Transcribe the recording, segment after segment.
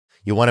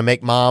You want to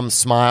make mom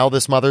smile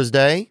this Mother's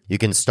Day? You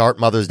can start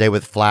Mother's Day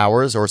with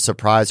flowers or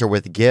surprise her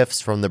with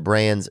gifts from the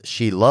brands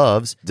she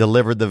loves,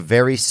 delivered the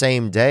very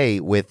same day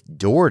with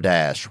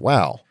DoorDash.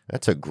 Wow,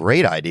 that's a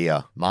great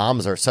idea.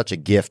 Moms are such a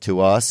gift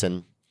to us,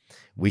 and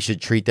we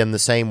should treat them the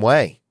same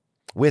way,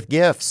 with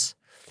gifts,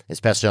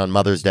 especially on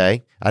Mother's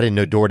Day. I didn't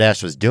know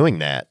DoorDash was doing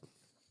that.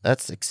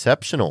 That's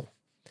exceptional.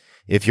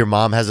 If your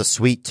mom has a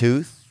sweet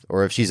tooth,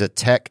 or if she's a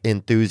tech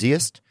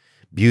enthusiast,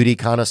 beauty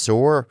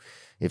connoisseur,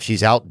 if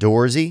she's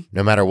outdoorsy,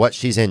 no matter what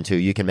she's into,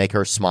 you can make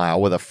her smile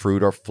with a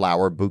fruit or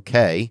flower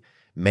bouquet,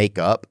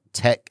 makeup,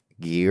 tech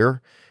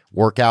gear,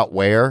 workout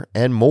wear,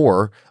 and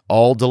more,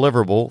 all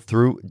deliverable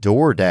through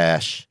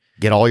DoorDash.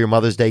 Get all your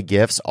Mother's Day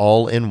gifts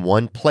all in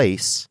one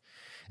place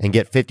and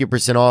get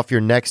 50% off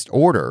your next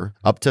order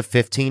up to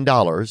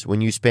 $15 when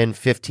you spend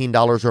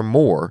 $15 or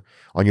more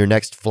on your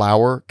next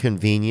flower,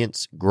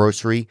 convenience,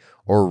 grocery,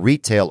 or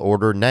retail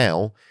order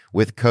now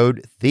with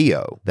code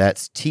THEO.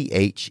 That's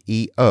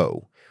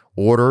THEO.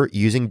 Order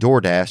using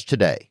DoorDash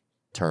today.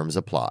 Terms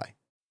apply.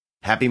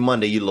 Happy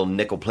Monday, you little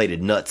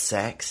nickel-plated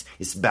nutsacks.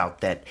 It's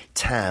about that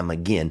time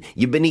again.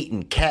 You've been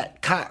eating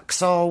cat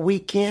cocks all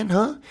weekend,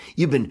 huh?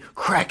 You've been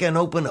cracking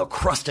open a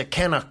crusted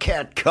can of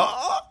cat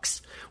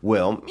cocks?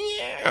 Well,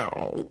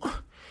 meow.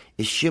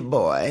 It's your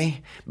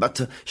boy, about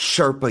to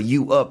Sherpa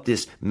you up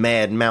this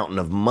mad mountain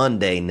of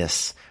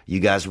Mondayness. You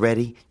guys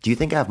ready? Do you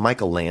think I have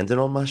Michael Landon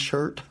on my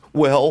shirt?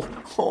 Well,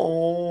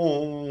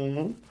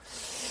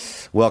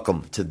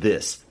 welcome to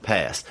This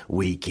Past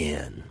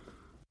Weekend.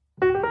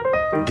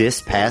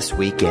 This past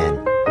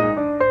weekend.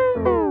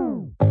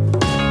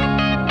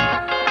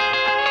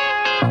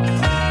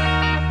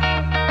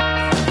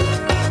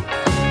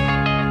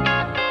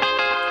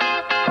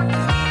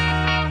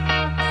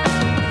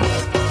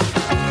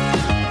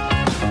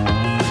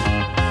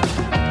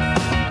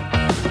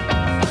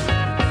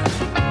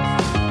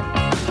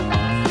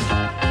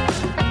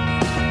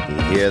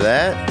 You hear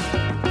that?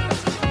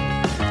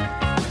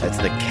 That's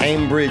the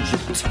Cambridge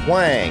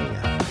Twang.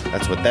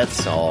 That's what that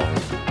sound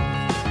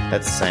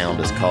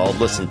is called.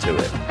 Listen to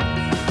it.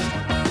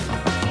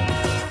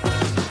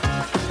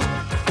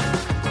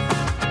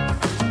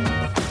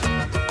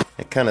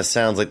 It kind of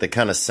sounds like the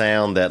kind of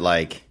sound that,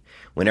 like,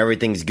 when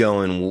everything's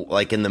going,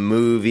 like in the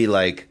movie,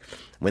 like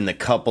when the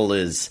couple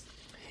is,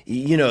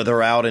 you know,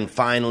 they're out and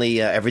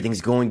finally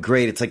everything's going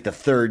great. It's like the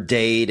third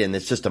date and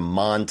it's just a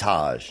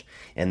montage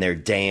and they're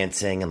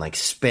dancing and like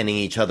spinning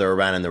each other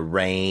around in the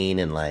rain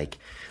and like,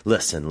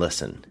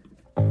 listen.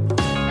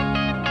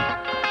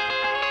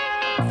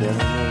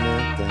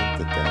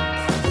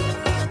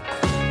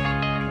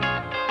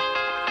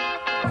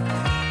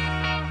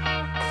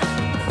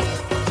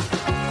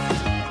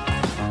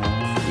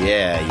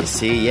 Yeah, you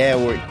see,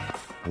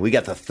 we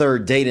got the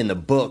third date in the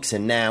books,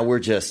 and now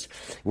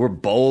we're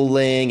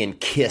bowling and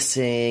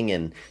kissing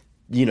and,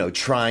 you know,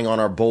 trying on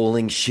our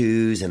bowling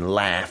shoes and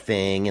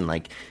laughing and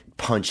like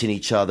punching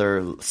each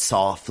other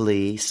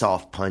softly,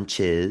 soft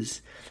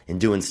punches, and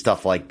doing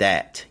stuff like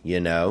that, you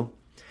know?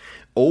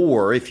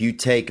 Or if you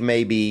take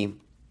maybe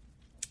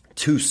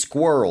two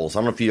squirrels, I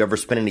don't know if you ever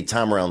spent any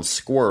time around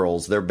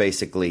squirrels, they're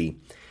basically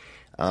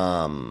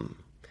a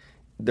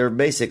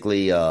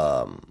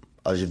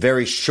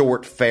very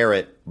short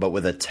ferret, but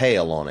with a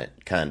tail on it,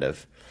 kind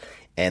of.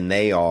 And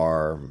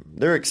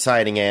they're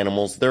exciting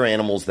animals. They're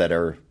animals that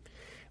are,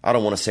 I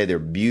don't want to say they're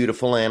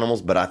beautiful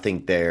animals, but I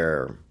think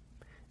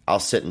I'll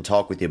sit and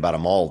talk with you about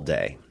them all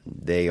day.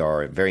 They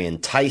are very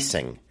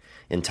enticing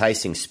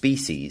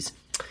species,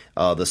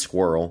 the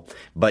squirrel.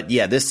 But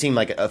yeah, this seemed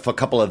like if a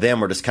couple of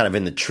them were just kind of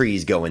in the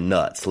trees going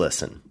nuts.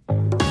 Listen.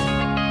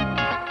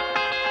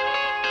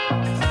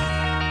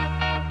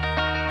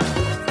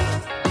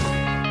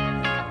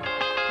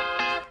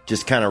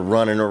 Just kind of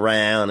running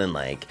around and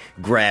like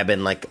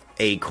grabbing like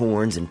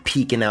acorns and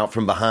peeking out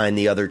from behind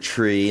the other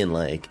tree and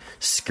like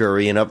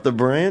scurrying up the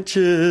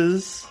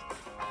branches.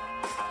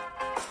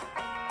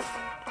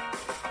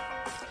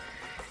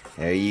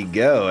 There you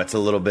go. That's a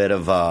little bit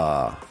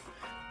of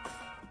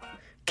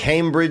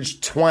Cambridge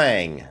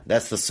Twang.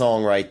 That's the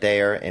song right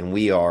there. And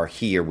we are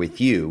here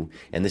with you.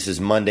 And this is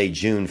Monday,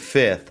 June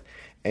 5th.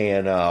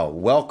 And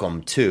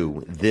welcome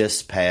to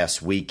This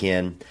Past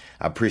Weekend.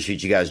 I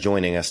appreciate you guys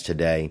joining us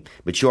today.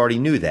 But you already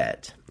knew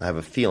that. I have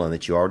a feeling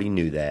that you already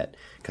knew that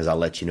because I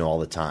let you know all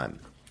the time.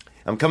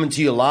 I'm coming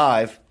to you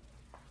live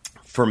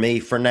for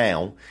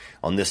now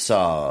on this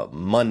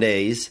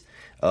Mondays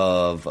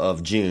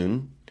of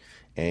June.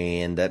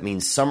 And that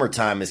means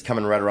summertime is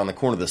coming right around the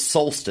corner. The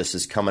solstice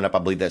is coming up. I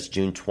believe that's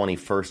June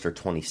 21st or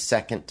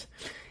 22nd.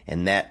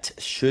 And that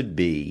should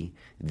be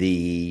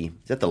is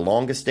that the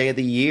longest day of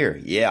the year?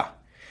 Yeah.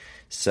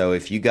 So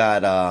if you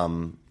got,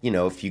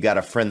 if you got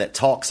a friend that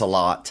talks a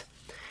lot,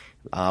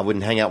 I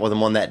wouldn't hang out with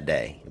them on that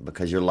day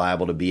because you're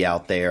liable to be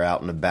out there,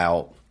 out and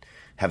about,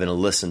 having to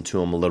listen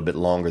to them a little bit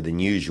longer than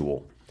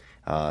usual.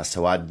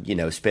 So I'd,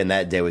 spend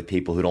that day with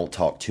people who don't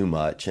talk too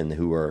much and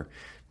who are,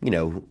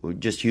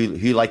 just who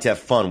you like to have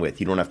fun with.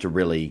 You don't have to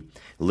really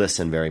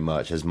listen very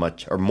much, as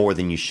much or more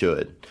than you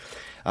should.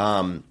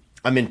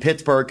 I'm in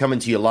Pittsburgh, coming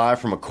to you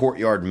live from a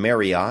Courtyard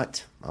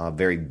Marriott,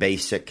 very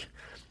basic.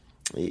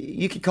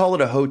 You could call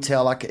it a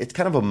hotel. It's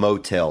kind of a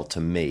motel to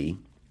me.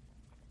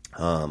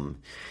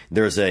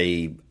 There's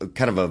a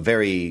kind of a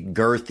very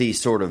girthy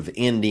sort of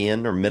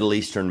Indian or Middle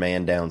Eastern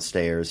man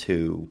downstairs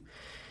who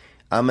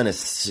I'm going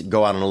to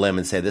go out on a limb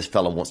and say this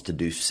fella wants to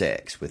do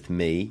sex with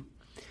me.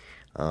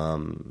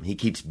 He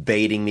keeps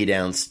baiting me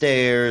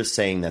downstairs,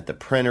 saying that the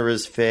printer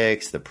is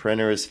fixed,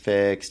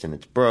 and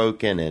it's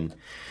broken. And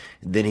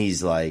then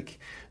he's like,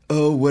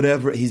 oh,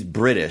 whatever. He's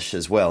British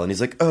as well. And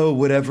he's like, oh,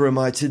 whatever am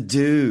I to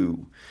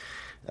do?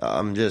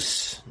 I'm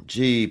just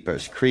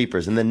jeepers,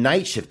 creepers. And the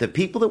night shift, the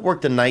people that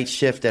work the night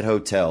shift at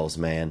hotels,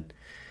 man,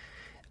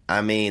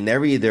 I mean,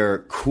 they're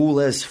either cool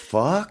as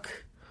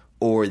fuck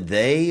or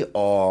they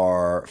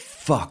are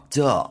fucked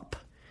up.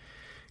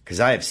 Because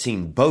I have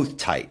seen both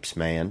types,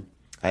 man.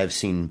 I have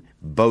seen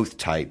both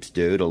types,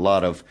 dude.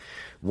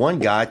 One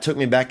guy took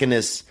me back in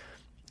this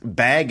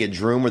baggage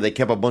room where they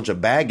kept a bunch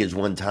of baggage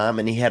one time,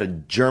 and he had a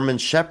German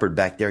Shepherd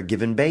back there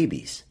giving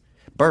babies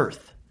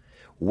birth.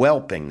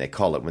 Whelping, they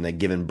call it when they're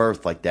giving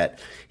birth like that.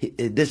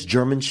 This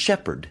German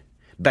Shepherd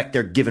back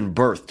there giving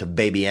birth to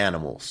baby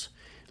animals.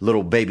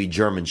 Little baby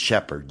German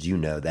Shepherds, you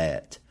know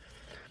that.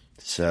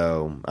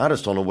 So I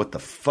just don't know what the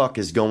fuck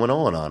is going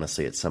on,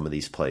 honestly, at some of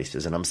these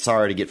places. And I'm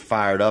sorry to get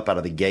fired up out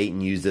of the gate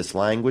and use this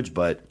language,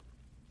 but,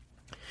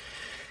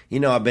 you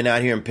know, I've been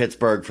out here in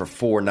Pittsburgh for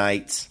 4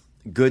 nights.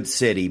 Good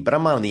city, but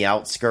I'm on the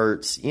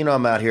outskirts. You know,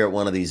 I'm out here at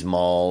one of these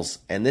malls,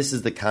 and this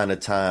is the kind of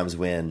times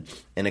when,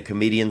 in a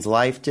comedian's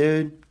life,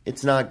 dude,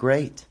 it's not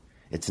great.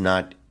 It's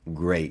not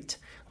great.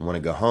 I want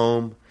to go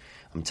home.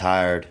 I'm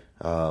tired.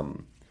 But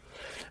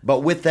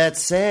with that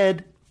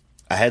said,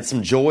 I had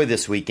some joy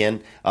this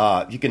weekend.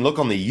 You can look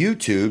on the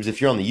YouTubes.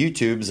 If you're on the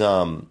YouTubes,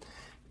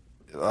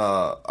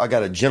 I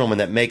got a gentleman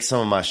that makes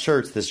some of my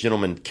shirts, this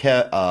gentleman,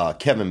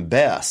 Kevin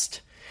Best,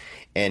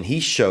 and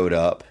he showed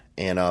up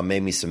and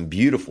made me some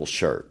beautiful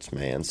shirts,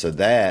 man. So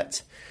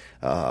that's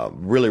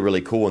really,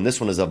 really cool. And this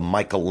one is of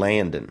Michael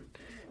Landon,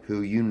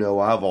 who, you know,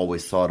 I've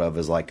always thought of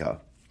as like a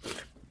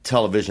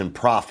television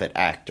prophet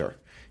actor,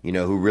 you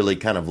know, who really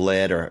kind of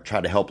led or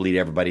tried to help lead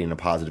everybody in a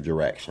positive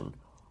direction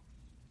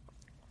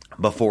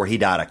before he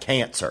died of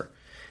cancer,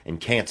 and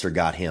cancer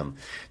got him.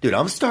 Dude,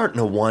 I'm starting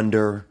to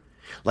wonder,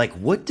 like,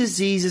 what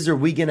diseases are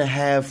we going to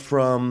have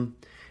from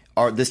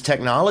this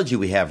technology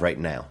we have right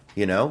now,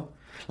 you know?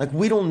 Like,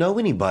 we don't know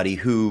anybody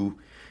who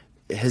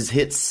has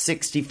hit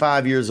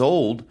 65 years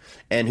old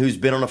and who's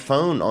been on a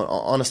phone,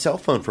 on a cell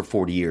phone for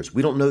 40 years.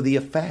 We don't know the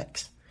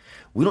effects.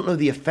 We don't know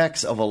the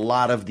effects of a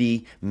lot of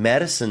the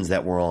medicines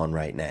that we're on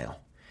right now.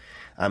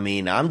 I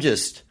mean,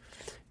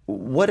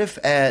 what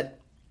if at,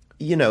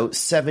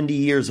 70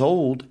 years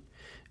old,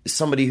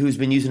 somebody who's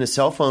been using a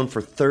cell phone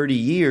for 30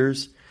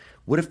 years,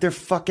 what if their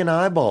fucking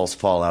eyeballs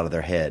fall out of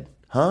their head?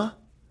 Huh?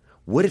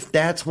 What if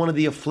that's one of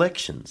the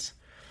afflictions?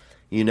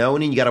 And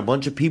then you got a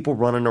bunch of people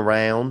running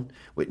around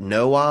with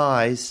no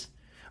eyes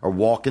or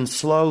walking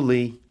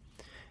slowly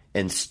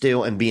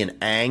and being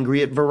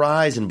angry at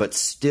Verizon, but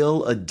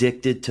still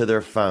addicted to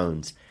their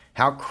phones.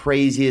 How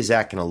crazy is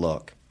that going to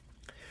look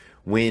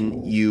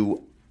when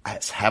you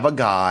have a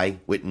guy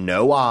with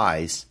no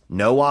eyes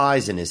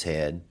in his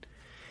head,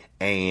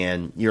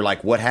 and you're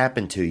like, what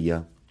happened to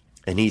you?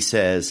 And he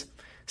says,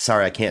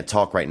 sorry, I can't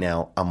talk right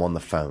now. I'm on the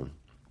phone.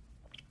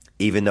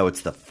 Even though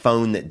it's the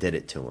phone that did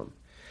it to him.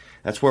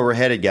 That's where we're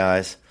headed,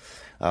 guys.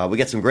 We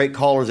got some great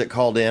callers that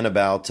called in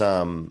about,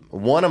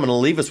 one I'm going to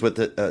leave us with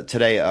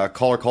today. A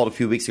caller called a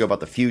few weeks ago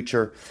about the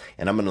future,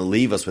 and I'm going to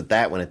leave us with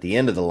that one at the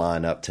end of the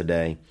lineup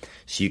today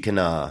so you can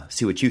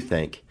see what you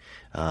think.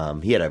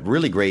 He had a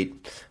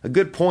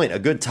good point, a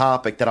good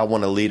topic that I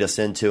want to lead us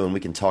into, and we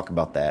can talk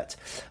about that.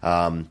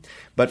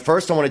 But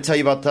first, I want to tell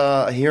you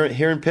about here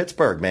in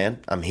Pittsburgh,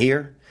 man. I'm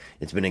here.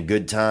 It's been a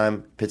good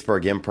time.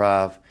 Pittsburgh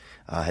Improv.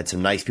 Had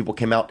some nice people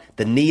came out.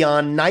 The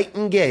Neon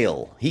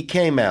Nightingale, he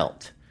came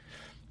out.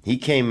 You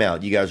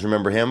guys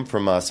remember him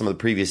from some of the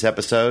previous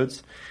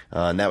episodes,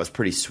 and that was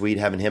pretty sweet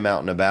having him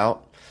out and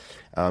about.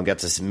 Got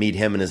to meet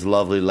him and his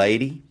lovely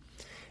lady,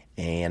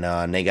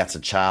 and they got a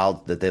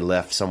child that they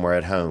left somewhere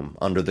at home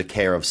under the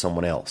care of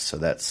someone else. So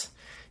that's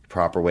the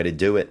proper way to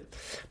do it.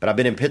 But I've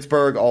been in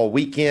Pittsburgh all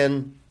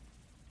weekend.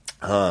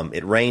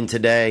 It rained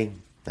today.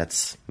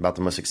 That's about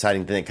the most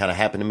exciting thing that kind of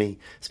happened to me.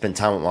 Spent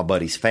time with my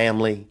buddy's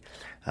family.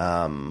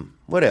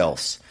 What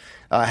else?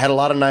 I had a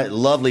lot of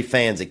lovely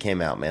fans that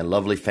came out, man.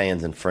 Lovely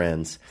fans and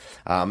friends.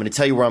 I'm going to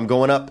tell you where I'm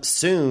going up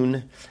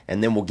soon,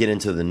 and then we'll get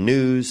into the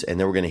news, and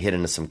then we're going to hit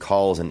into some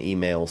calls and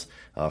emails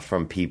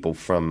from people,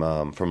 from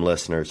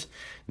listeners,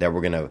 that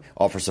we're going to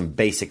offer some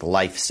basic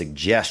life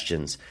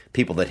suggestions,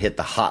 people that hit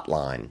the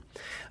hotline.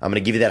 I'm going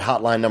to give you that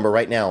hotline number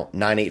right now,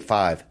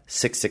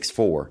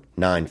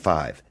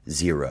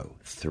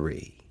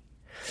 985-664-9503.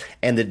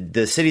 And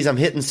the cities I'm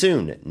hitting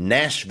soon,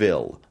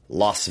 Nashville,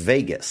 Las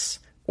Vegas,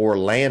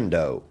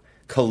 Orlando,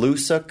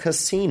 Calusa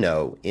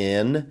Casino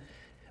in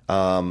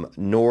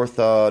north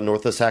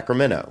of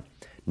Sacramento,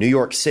 New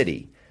York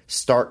City,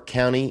 Stark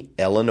County,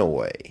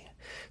 Illinois.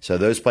 So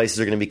those places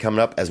are going to be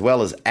coming up, as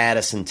well as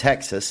Addison,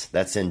 Texas.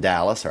 That's in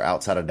Dallas or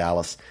outside of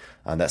Dallas,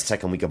 that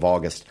second week of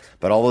August.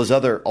 But all those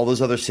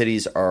other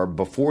cities are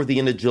before the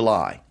end of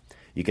July.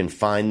 You can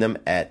find them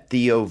at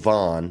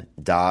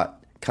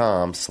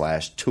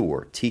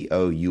theovon.com/tour,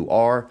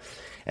 TOUR.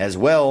 As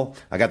well,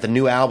 I got the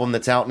new album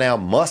that's out now,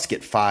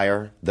 Musket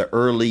Fire, The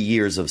Early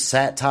Years of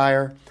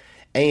Satire,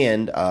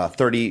 and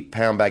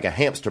 30-pound bag of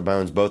hamster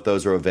bones. Both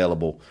those are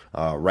available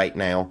right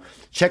now.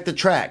 Check the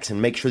tracks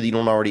and make sure that you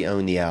don't already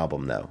own the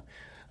album, though.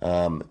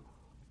 I'm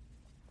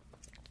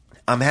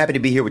happy to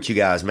be here with you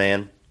guys,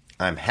 man.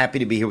 I'm happy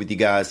to be here with you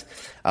guys.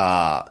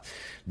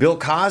 Bill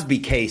Cosby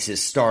case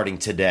is starting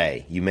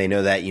today. You may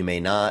know that, you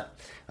may not.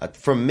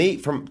 To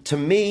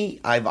me,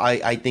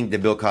 I think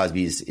that Bill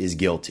Cosby is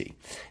guilty.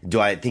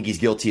 Do I think he's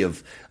guilty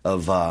of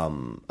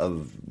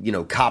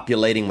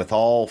copulating with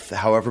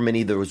however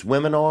many those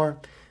women are?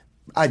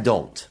 I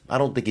don't. I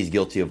don't think he's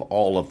guilty of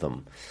all of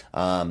them.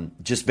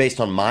 Just based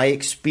on my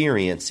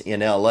experience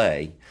in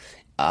L.A.,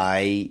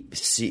 I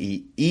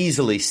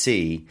easily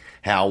see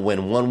how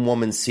when one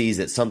woman sees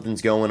that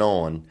something's going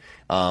on,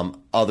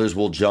 others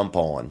will jump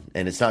on.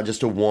 And it's not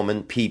just a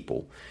woman,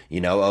 people.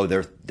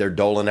 They're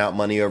doling out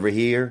money over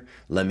here.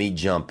 Let me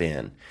jump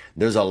in.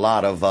 There's a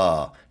lot of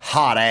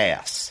hot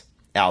ass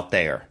out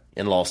there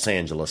in Los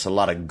Angeles. A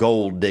lot of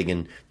gold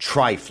digging,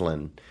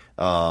 trifling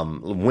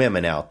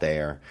women out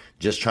there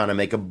just trying to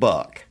make a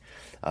buck.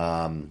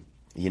 I'm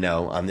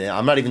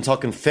not even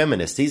talking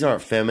feminists. These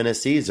aren't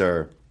feminists. These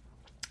are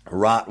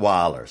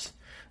Rottweilers.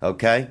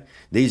 Okay?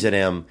 These are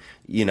them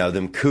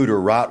cooter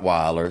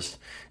Rottweilers,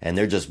 and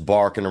they're just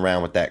barking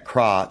around with that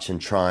crotch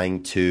and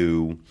trying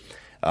to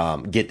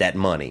get that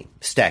money,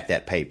 stack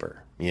that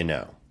paper,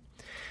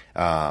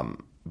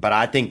 But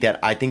I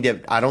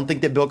don't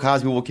think that Bill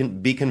Cosby will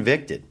be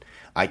convicted.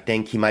 I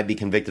think he might be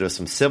convicted of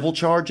some civil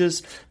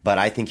charges, but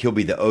I think he'll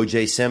be the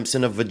O.J.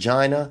 Simpson of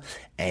vagina,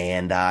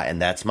 and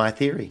that's my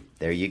theory.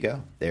 There you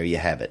go. There you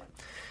have it.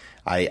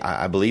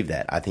 I believe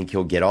that. I think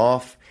he'll get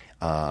off,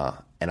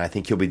 and I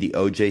think he'll be the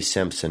O.J.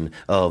 Simpson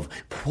of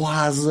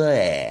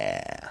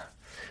Poisson.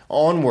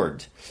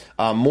 Onward.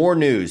 More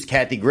news.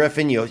 Kathy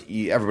Griffin,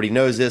 everybody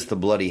knows this, the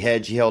bloody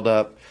head she held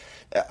up.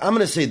 I'm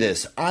going to say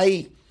this.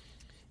 And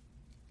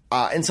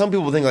some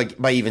people think like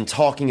by even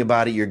talking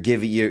about it,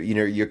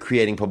 you're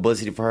creating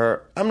publicity for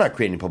her. I'm not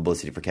creating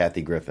publicity for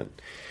Kathy Griffin.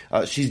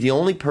 She's the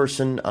only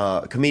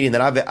comedian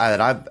that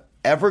I've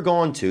ever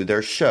gone to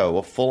their show,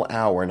 a full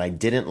hour, and I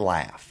didn't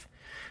laugh.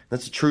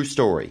 That's a true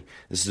story.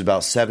 This is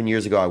about 7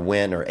 years ago I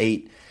went, or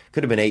 8,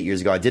 could have been 8 years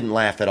ago. I didn't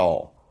laugh at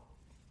all.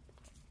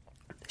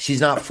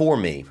 She's not for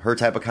me, her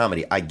type of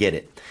comedy. I get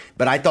it.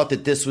 But I thought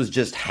that this was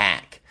just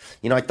hack.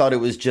 I thought it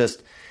was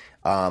just,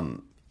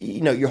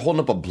 you're holding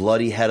up a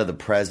bloody head of the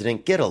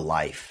president. Get a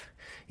life.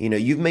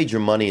 You've made your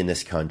money in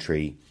this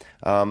country,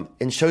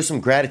 and show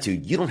some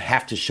gratitude. You don't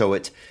have to show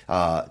it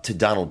to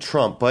Donald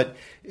Trump, but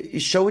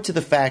show it to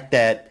the fact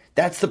that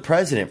that's the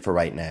president for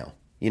right now.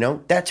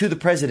 That's who the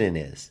president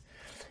is.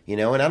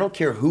 And I don't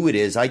care who it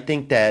is. I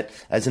think that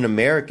as an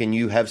American,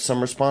 you have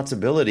some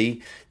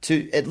responsibility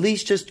to at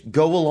least just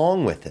go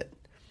along with it.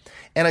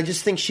 And I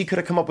just think she could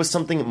have come up with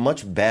something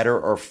much better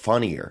or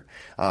funnier.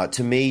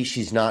 To me,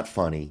 she's not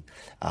funny.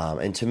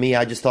 And to me,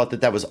 I just thought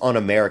that was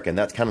un-American.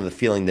 That's kind of the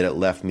feeling that it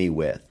left me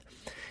with.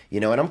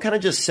 And I'm kind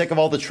of just sick of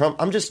all the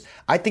Trump.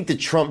 I think the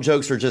Trump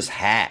jokes are just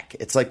hack.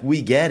 It's like,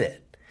 we get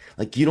it.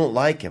 Like, you don't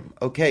like him.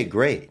 Okay,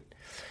 great.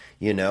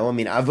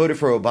 I voted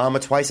for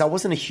Obama twice. I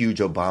wasn't a huge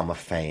Obama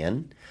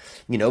fan.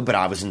 But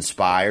I was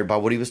inspired by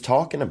what he was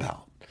talking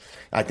about.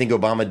 I think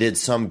Obama did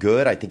some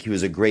good. I think he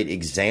was a great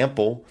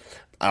example.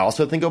 I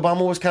also think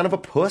Obama was kind of a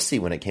pussy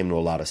when it came to a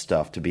lot of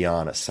stuff, to be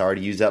honest. Sorry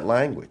to use that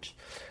language.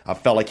 I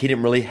felt like he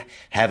didn't really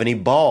have any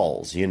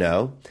balls,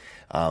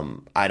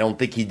 I don't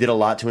think he did a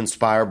lot to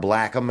inspire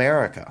Black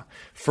America.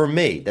 For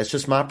me, that's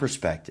just my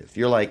perspective.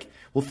 You're like,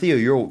 well,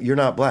 Theo, you're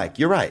not Black.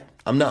 You're right.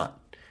 I'm not.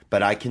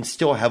 But I can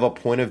still have a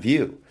point of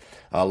view.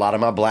 A lot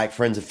of my Black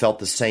friends have felt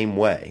the same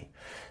way.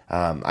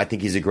 I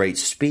think he's a great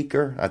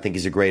speaker. I think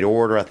he's a great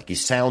orator. I think he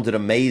sounded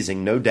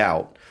amazing, no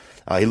doubt.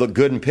 He looked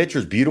good in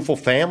pictures. Beautiful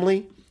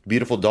family,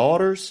 beautiful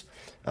daughters.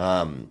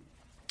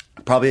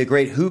 Probably a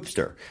great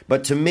hoopster.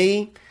 But to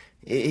me,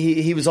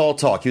 he was all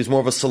talk. He was more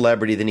of a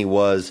celebrity than he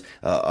was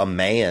a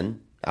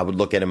man. I would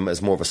look at him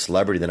as more of a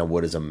celebrity than I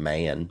would as a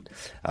man.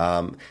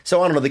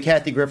 So I don't know, the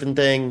Kathy Griffin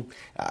thing,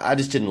 I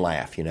just didn't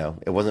laugh,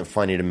 It wasn't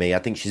funny to me. I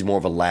think she's more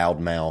of a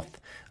loudmouth.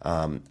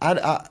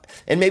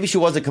 And maybe she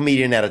was a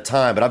comedian at a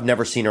time, but I've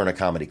never seen her in a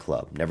comedy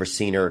club. Never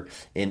seen her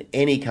in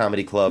any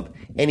comedy club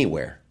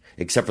anywhere,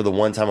 except for the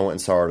one time I went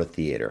and saw her at a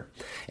theater.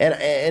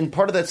 And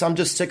part of that's I'm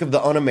just sick of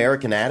the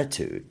un-American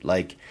attitude.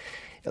 Like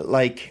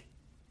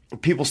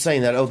people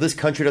saying that, oh, this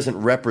country doesn't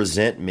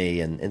represent me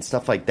and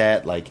stuff like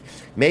that. Like,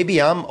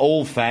 maybe I'm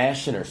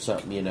old-fashioned or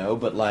something,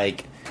 but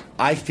like,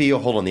 I feel,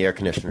 hold on, the air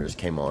conditioner just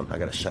came on. I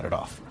got to shut it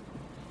off.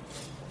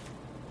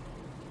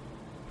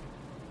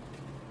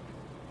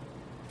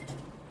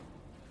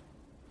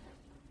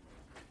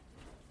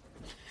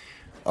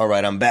 All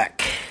right, I'm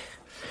back.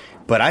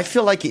 But I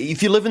feel like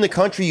if you live in the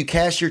country, you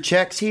cash your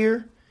checks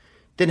here,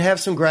 then have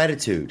some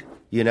gratitude,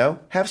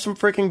 have some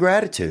freaking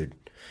gratitude.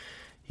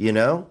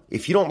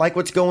 If you don't like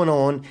what's going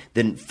on,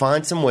 then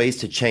find some ways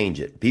to change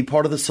it. Be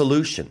part of the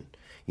solution,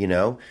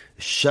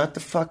 shut the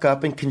fuck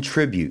up and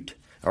contribute.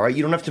 All right.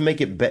 You don't have to make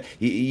it better.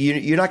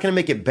 You're not going to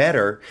make it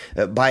better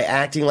by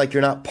acting like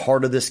you're not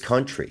part of this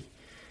country.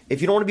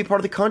 If you don't want to be part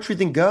of the country,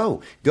 then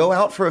go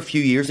out for a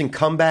few years and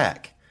come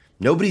back.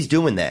 Nobody's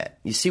doing that.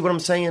 You see what I'm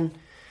saying?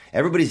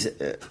 Everybody's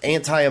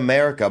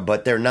anti-America,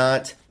 but they're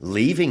not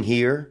leaving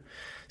here.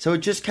 So it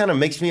just kind of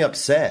makes me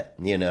upset,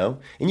 And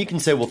you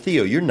can say, well,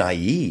 Theo, you're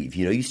naive.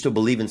 You still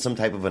believe in some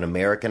type of an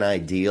American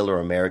ideal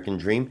or American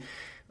dream.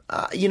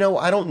 I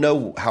don't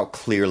know how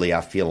clearly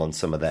I feel on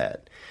some of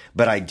that.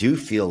 But I do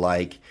feel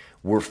like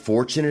we're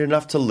fortunate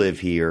enough to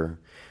live here.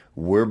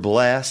 We're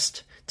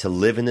blessed to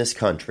live in this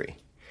country.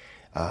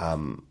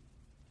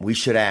 We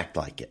should act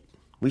like it.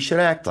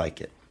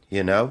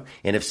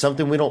 And if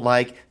something we don't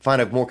like,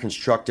 find a more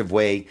constructive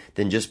way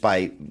than just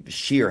by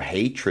sheer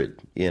hatred,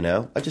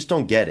 I just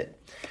don't get it.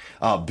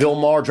 Bill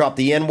Maher dropped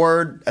the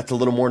N-word. That's a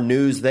little more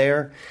news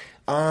there.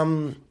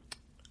 I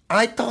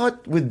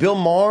thought with Bill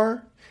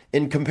Maher,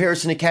 in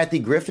comparison to Kathy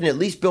Griffin, at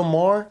least Bill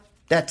Maher,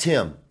 that's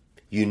him.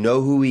 You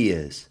know who he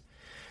is.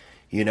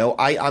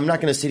 I'm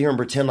not going to sit here and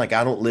pretend like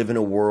I don't live in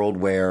a world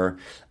where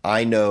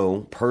I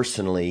know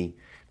personally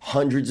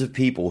hundreds of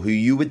people who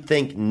you would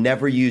think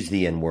never use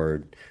the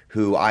N-word,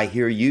 who I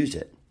hear use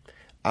it.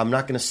 I'm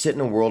not going to sit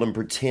in a world and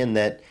pretend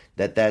that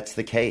that's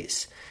the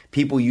case.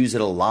 People use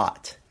it a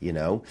lot, They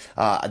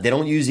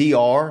don't use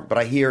ER, but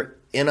I hear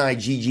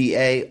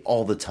NIGGA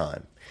all the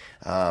time.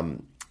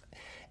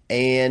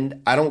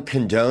 And I don't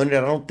condone it.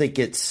 I don't think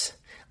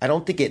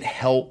it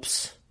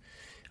helps.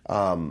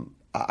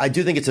 I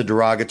do think it's a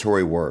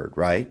derogatory word,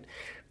 right?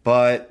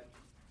 But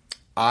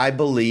I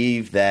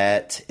believe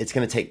that it's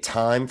going to take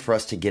time for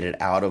us to get it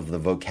out of the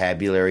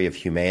vocabulary of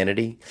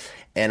humanity.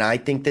 And I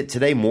think that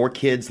today more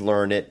kids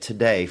learn it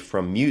today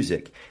from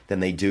music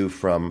than they do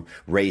from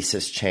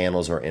racist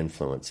channels or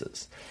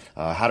influences.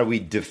 How do we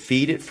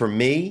defeat it? For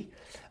me,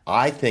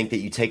 I think that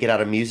you take it out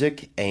of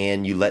music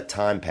and you let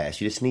time pass.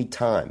 You just need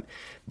time.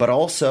 But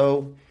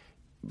also,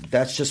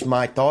 that's just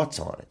my thoughts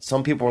on it.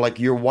 Some people are like,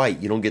 you're white,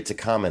 you don't get to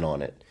comment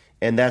on it.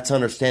 And that's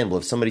understandable.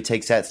 If somebody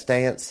takes that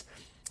stance,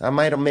 I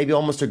might maybe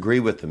almost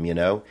agree with them,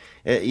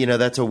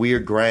 That's a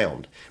weird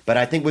ground. But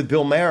I think with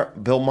Bill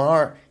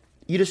Maher,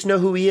 you just know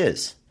who he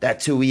is.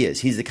 That's who he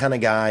is. He's the kind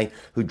of guy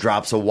who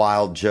drops a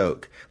wild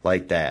joke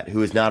like that,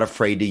 who is not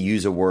afraid to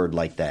use a word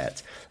like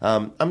that.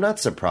 I'm not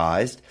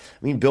surprised.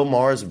 I mean, Bill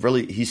Maher is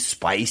he's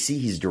spicy,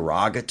 he's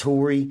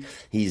derogatory,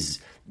 he's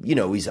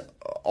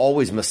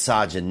always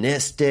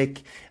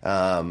misogynistic.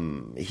 I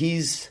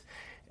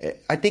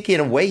think in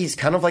a way he's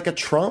kind of like a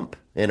Trump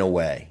in a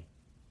way,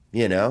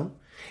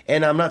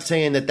 And I'm not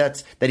saying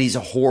that he's a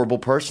horrible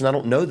person. I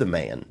don't know the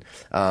man,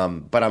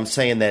 but I'm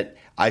saying that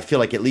I feel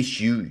like at least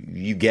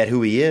you get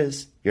who he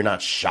is. You're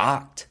not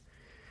shocked.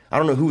 I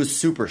don't know who was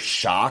super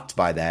shocked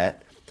by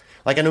that.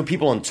 Like I know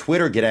people on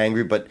Twitter get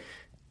angry, but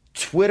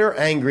Twitter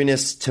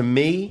angriness to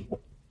me,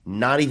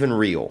 not even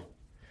real.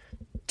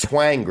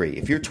 Twangry.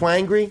 If you're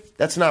twangry,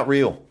 that's not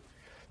real.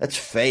 That's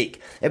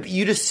fake. If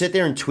you just sit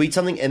there and tweet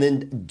something and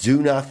then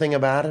do nothing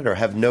about it or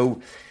have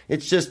no,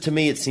 it's just, to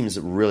me, it seems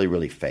really,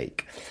 really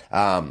fake.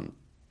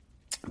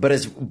 But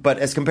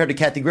as compared to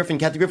Kathy Griffin,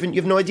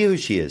 you have no idea who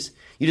she is.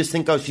 You just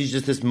think, oh, she's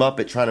just this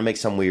Muppet trying to make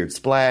some weird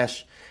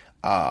splash,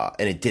 and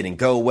it didn't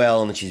go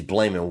well, and then she's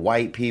blaming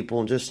white people,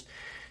 and just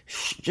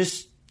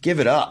give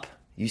it up.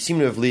 You seem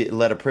to have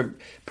led a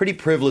pretty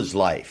privileged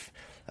life,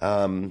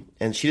 and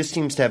she just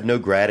seems to have no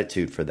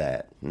gratitude for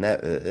that, and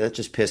that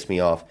just pissed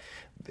me off.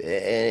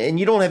 And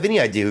you don't have any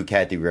idea who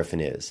Kathy Griffin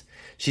is.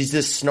 She's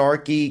this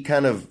snarky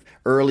kind of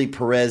early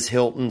Perez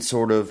Hilton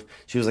sort of.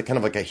 She was kind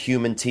of like a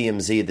human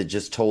TMZ that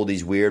just told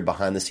these weird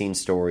behind the scenes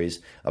stories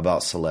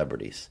about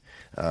celebrities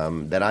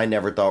that I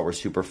never thought were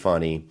super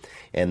funny.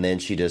 And then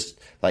she just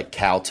like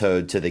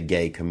kowtowed to the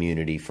gay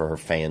community for her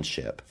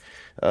fanship.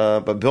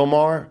 But Bill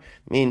Maher,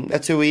 I mean,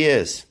 that's who he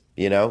is.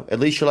 At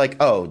least you're like,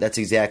 oh, that's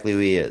exactly who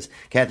he is.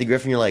 Kathy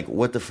Griffin, you're like,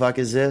 what the fuck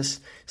is this?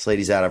 This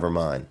lady's out of her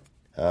mind.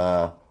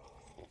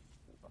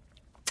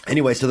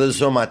 Anyway, so those are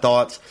some of my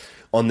thoughts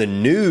on the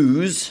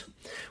news.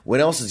 What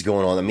else is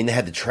going on? I mean, they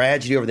had the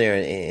tragedy over there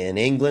in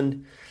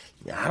England.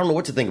 I don't know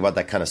what to think about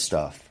that kind of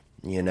stuff,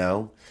 I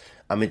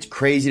mean, it's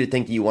crazy to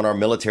think that you want our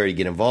military to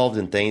get involved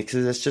in things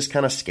because it's just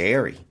kind of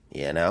scary,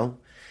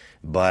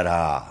 But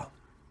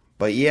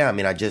yeah, I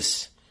mean, I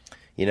just,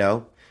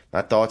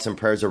 my thoughts and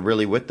prayers are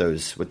really with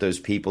those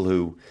people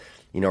who,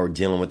 are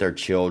dealing with their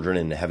children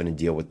and having to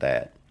deal with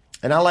that.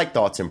 And I like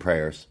thoughts and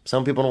prayers.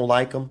 Some people don't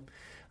like them.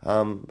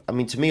 I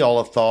mean, to me, all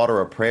a thought or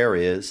a prayer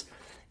is,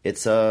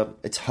 it's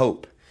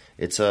hope.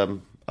 It's a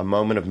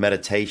moment of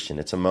meditation.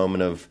 It's a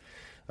moment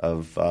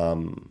of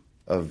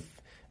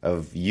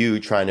you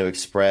trying to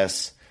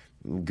express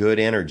good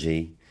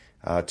energy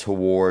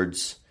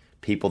towards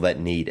people that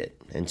need it.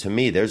 And to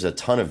me, there's a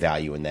ton of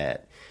value in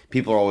that.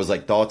 People are always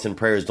like, thoughts and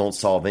prayers don't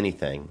solve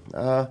anything.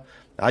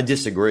 I I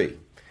disagree.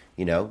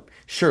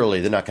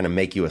 Surely they're not going to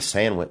make you a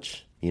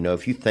sandwich.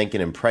 If you're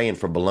thinking and praying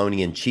for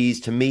bologna and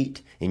cheese to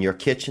meet in your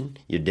kitchen,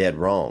 you're dead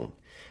wrong.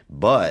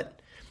 But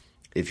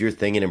if you're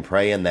thinking and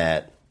praying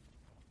that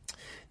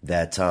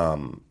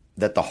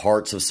the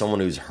hearts of someone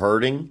who's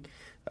hurting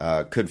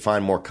could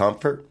find more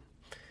comfort,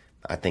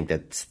 I think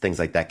that things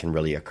like that can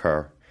really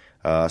occur.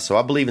 So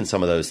I believe in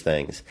some of those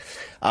things.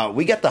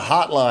 We got the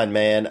hotline,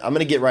 man. I'm going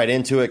to get right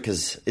into it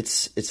because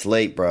it's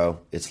late, bro.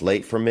 It's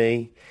late for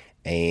me,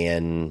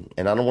 and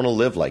I don't want to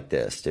live like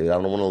this, dude. I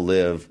don't want to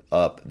live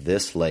up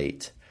this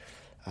late.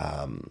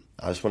 I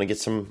just want to get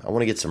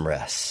some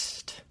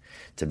rest.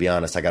 To be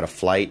honest, I got a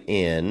flight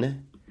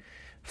in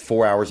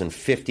 4 hours and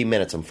 50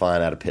 minutes. I'm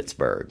flying out of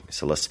Pittsburgh,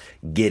 so let's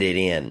get it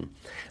in.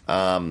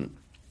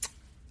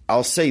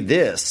 I'll say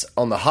this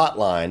on the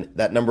hotline,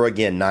 that number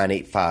again,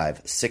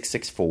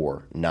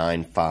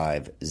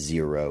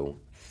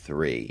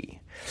 985-664-9503.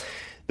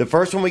 The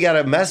first one, we got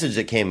a message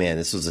that came in.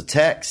 This was a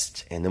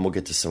text, and then we'll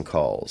get to some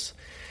calls.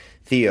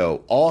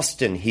 Theo,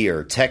 Austin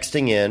here,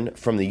 texting in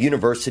from the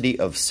University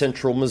of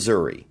Central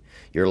Missouri.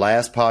 Your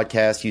last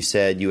podcast, you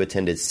said you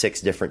attended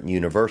 6 different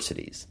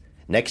universities.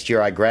 Next year,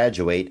 I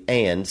graduate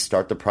and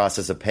start the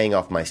process of paying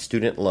off my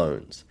student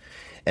loans,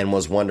 and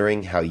was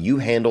wondering how you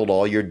handled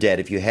all your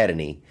debt, if you had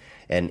any,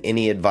 and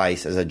any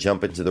advice as I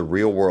jump into the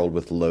real world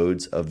with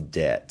loads of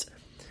debt.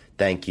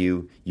 Thank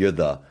you. You're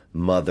the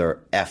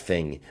mother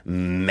effing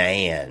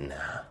man.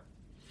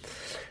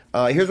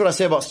 Here's what I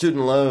say about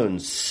student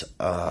loans,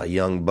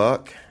 young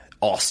buck.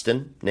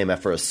 Austin, named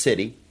after a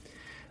city.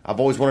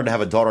 I've always wanted to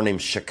have a daughter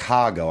named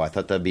Chicago. I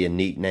thought that'd be a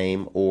neat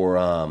name,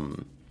 or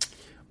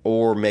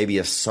maybe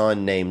a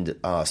son named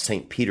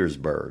St.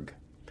 Petersburg.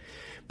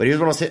 But here's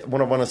what I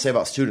want to say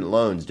about student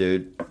loans,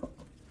 dude.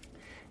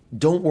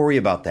 Don't worry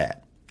about that.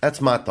 That's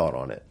my thought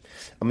on it.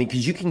 I mean,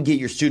 because you can get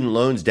your student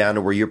loans down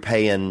to where you're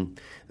paying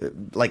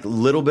like a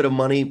little bit of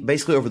money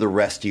basically over the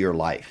rest of your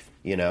life.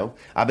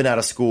 I've been out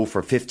of school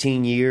for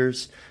 15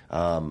 years.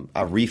 I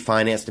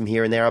refinanced them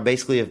here and there. I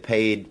basically have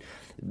paid.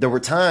 There were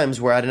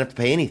times where I didn't have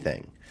to pay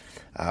anything,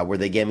 where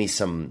they gave me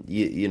some,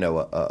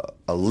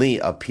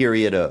 a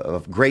period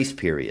of grace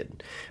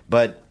period.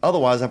 But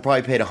otherwise, I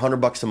probably paid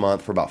 $100 a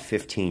month for about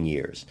 15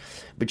 years.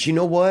 But you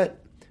know what?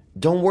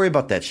 Don't worry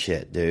about that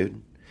shit, dude.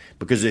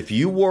 Because if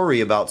you worry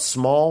about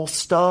small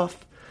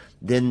stuff,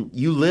 then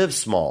you live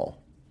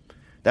small.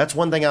 That's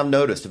one thing I've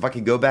noticed. If I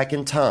could go back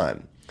in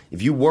time,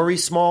 if you worry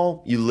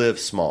small, you live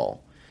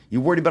small. You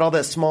worried about all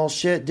that small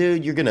shit,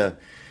 dude,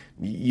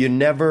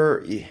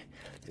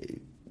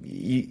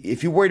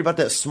 if you're worried about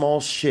that small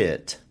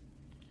shit,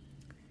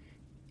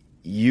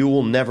 you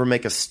will never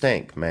make a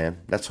stink,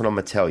 man. That's what I'm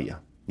going to tell you.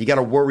 You got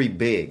to worry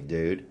big,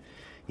 dude.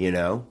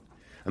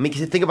 I mean,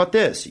 think about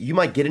this. You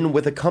might get in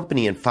with a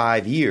company in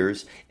 5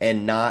 years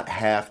and not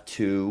have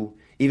to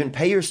even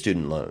pay your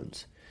student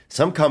loans.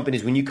 Some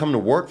companies, when you come to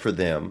work for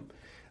them,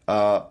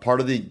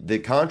 part of the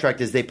contract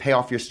is they pay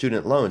off your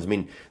student loans. I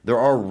mean, there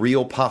are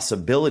real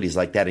possibilities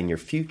like that in your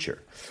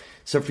future.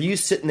 So for you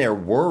sitting there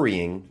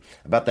worrying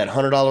about that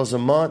 $100 a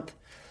month,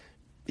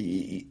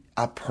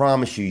 I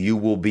promise you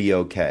will be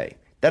okay.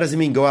 That doesn't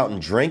mean go out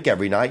and drink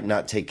every night and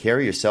not take care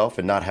of yourself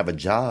and not have a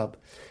job,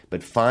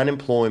 but find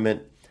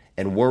employment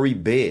and worry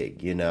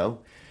big,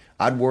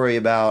 I'd worry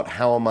about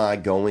how am I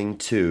going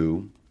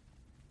to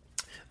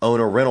own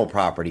a rental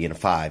property in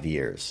 5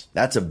 years.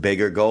 That's a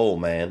bigger goal,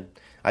 man.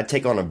 I'd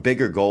take on a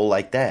bigger goal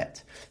like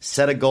that.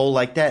 Set a goal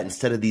like that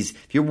instead of these.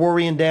 If you're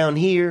worrying down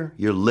here,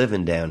 you're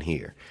living down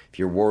here. If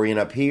you're worrying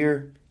up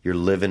here, you're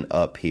living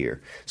up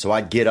here. So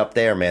I'd get up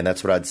there, man.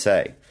 That's what I'd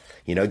say.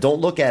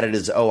 Don't look at it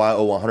as, I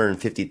owe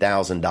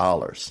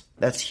 $150,000.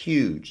 That's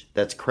huge.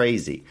 That's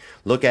crazy.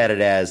 Look at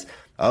it as,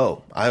 I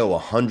owe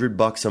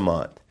 $100 a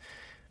month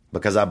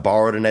because I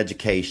borrowed an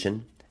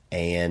education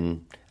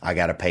and I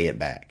got to pay it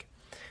back.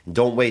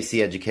 Don't waste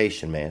the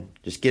education, man.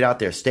 Just get out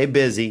there. Stay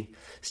busy.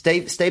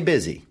 Stay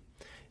busy.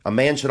 A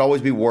man should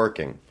always be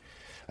working.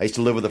 I used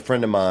to live with a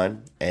friend of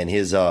mine, and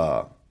his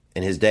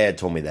dad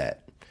told me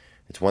that.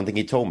 It's one thing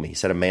he told me. He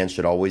said a man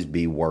should always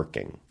be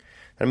working.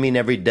 I mean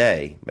every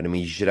day, but I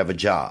mean you should have a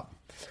job.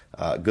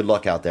 Good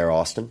luck out there,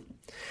 Austin.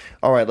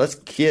 All right, let's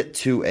get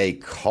to a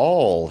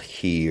call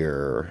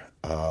here.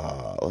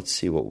 Let's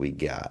see what we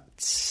got.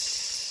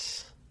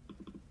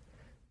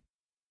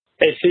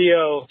 Hey,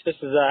 Theo. This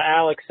is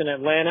Alex in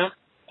Atlanta.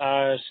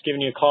 Just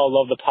giving you a call.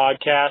 Love the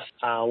podcast.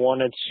 I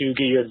wanted to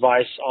get your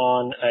advice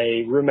on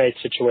a roommate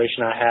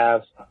situation I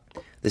have.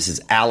 This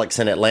is Alex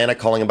in Atlanta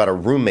calling about a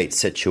roommate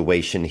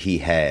situation he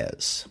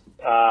has.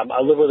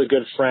 I live with a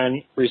good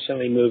friend.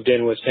 Recently moved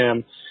in with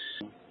him,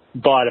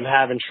 but I'm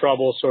having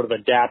trouble sort of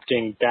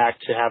adapting back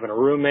to having a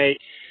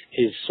roommate.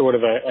 He's sort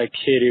of a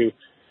kid who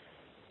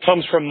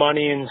comes from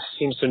money and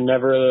seems to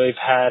never really have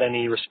had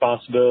any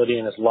responsibility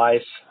in his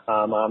life.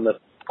 I'm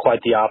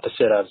quite the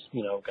opposite of,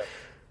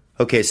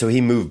 Okay, so he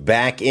moved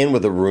back in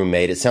with a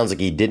roommate. It sounds like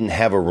he didn't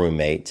have a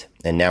roommate,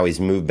 and now he's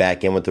moved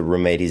back in with the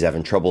roommate. He's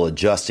having trouble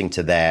adjusting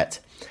to that.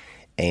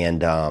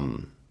 And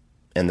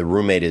and the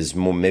roommate is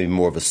maybe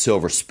more of a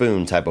silver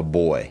spoon type of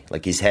boy,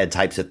 like he's had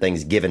types of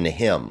things given to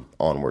him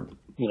onward.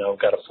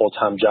 Got a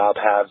full-time job,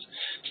 have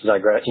since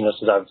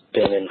since I've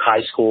been in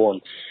high school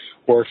and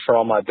worked for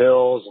all my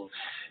bills,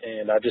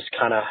 and I've just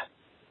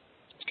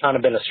it's kind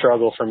of been a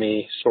struggle for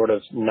me, sort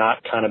of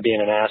not kind of being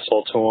an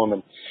asshole to him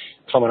and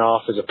coming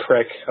off as a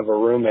prick of a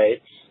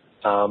roommate.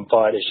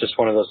 But it's just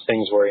one of those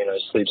things where, he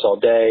sleeps all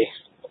day,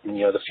 and,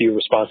 the few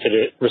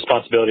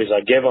responsibilities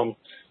I give him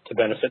to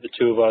benefit the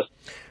two of us.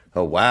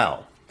 Oh,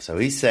 wow. So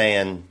he's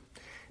saying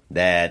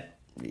that,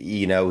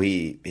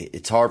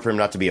 it's hard for him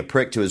not to be a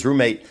prick to his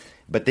roommate.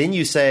 But then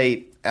you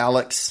say,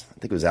 Alex, I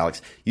think it was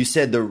Alex, you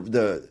said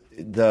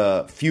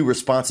the few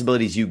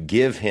responsibilities you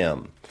give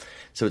him.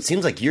 So it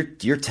seems like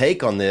your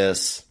take on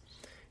this,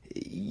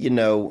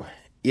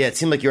 it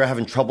seemed like you're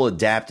having trouble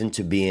adapting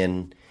to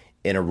being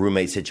in a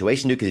roommate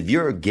situation, dude. Because if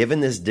you're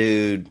giving this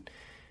dude,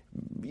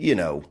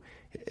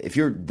 if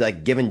you're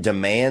like giving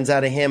demands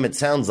out of him, it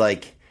sounds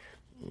like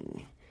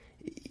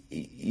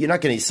you're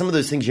not going to, some of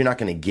those things you're not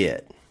going to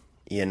get,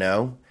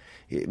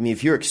 I mean,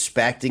 if you're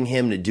expecting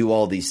him to do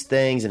all these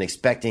things and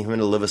expecting him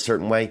to live a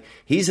certain way,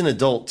 he's an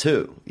adult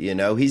too. He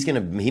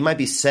might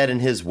be set in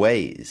his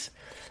ways.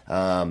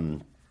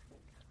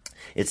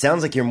 It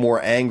sounds like you're more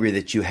angry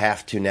that you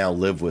have to now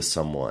live with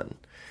someone.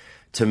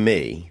 To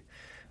me,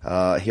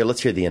 here,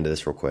 let's hear the end of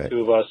this real quick.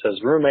 Two of us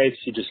as roommates,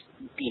 he just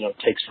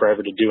takes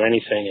forever to do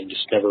anything and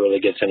just never really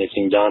gets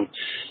anything done.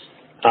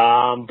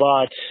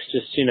 But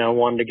just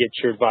wanted to get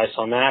your advice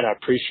on that. I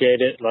appreciate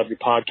it. Love your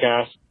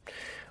podcast.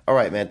 All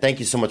right, man. Thank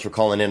you so much for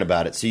calling in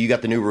about it. So you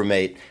got the new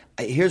roommate.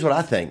 Here's what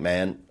I think,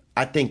 man.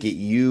 I think I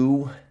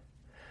don't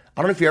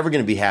know if you're ever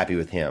going to be happy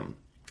with him.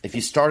 If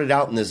you started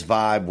out in this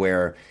vibe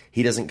where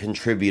he doesn't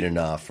contribute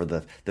enough, or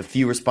the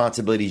few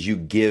responsibilities you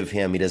give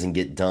him, he doesn't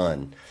get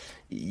done,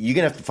 you're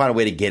going to have to find a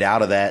way to get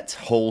out of that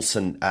whole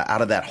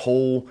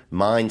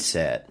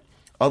mindset.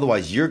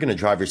 Otherwise, you're going to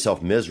drive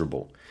yourself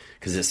miserable,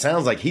 because it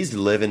sounds like he's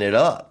living it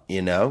up,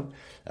 he's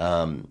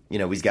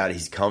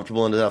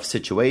comfortable in enough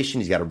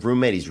situation. He's got a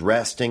roommate. He's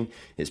resting.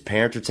 His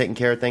parents are taking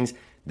care of things.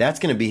 That's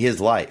going to be his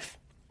life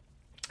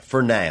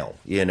for now,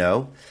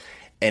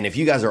 And if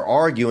you guys are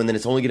arguing, then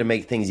it's only going to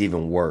make things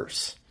even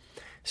worse.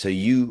 So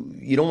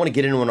you don't want to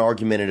get into an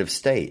argumentative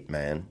state,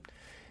 man.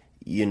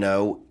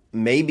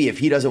 Maybe if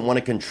he doesn't want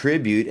to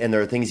contribute and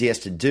there are things he has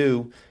to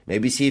do,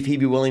 maybe see if he'd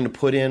be willing to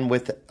put in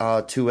with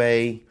to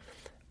a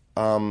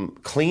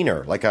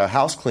cleaner, like a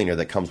house cleaner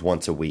that comes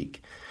once a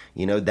week.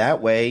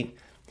 That way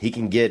he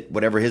can get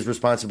whatever his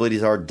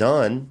responsibilities are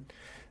done,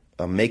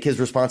 make his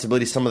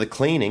responsibilities some of the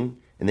cleaning,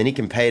 and then he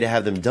can pay to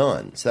have them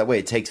done. So that way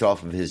it takes it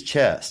off of his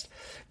chest.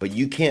 But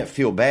you can't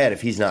feel bad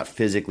if he's not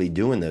physically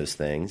doing those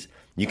things.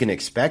 You can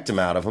expect him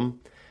out of him,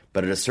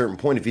 but at a certain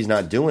point, if he's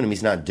not doing them,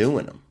 he's not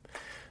doing them.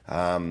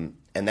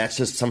 And that's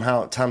just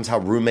sometimes how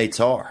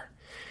roommates are.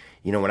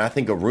 When I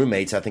think of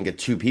roommates, I think of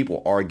two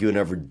people arguing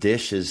over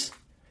dishes.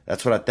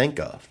 That's what I think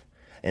of.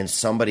 And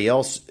somebody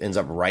else ends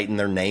up writing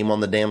their name on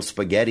the damn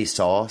spaghetti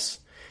sauce.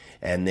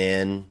 And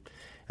then,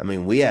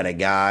 we had a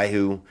guy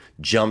who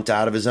jumped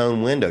out of his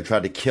own window,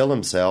 tried to kill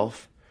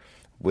himself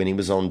when he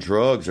was on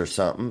drugs or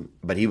something,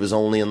 but he was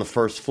only on the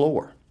first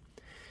floor.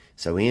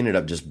 So he ended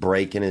up just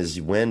breaking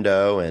his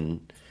window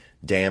and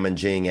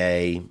damaging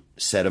a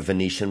set of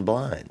Venetian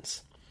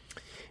blinds.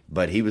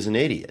 But he was an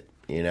idiot,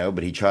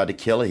 but he tried to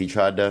kill it. He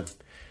tried to,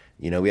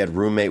 we had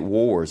roommate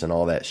wars and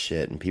all that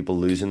shit and people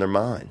losing their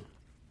mind.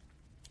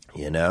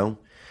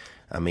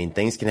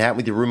 Things can happen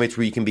with your roommates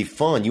where you can be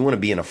fun. You want to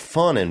be in a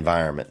fun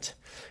environment.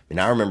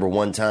 I remember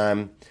one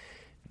time,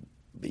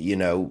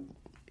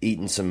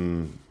 eating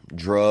some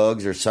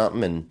drugs or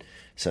something and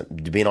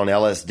being on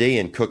LSD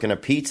and cooking a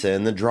pizza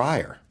in the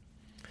dryer.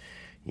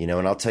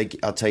 And I'll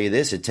tell you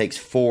this, it takes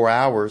 4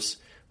 hours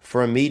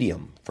for a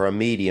medium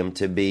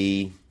to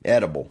be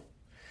edible.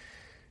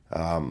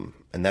 And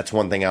that's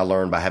one thing I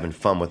learned by having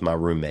fun with my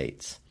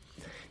roommates.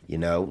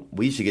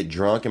 We used to get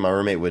drunk and my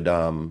roommate would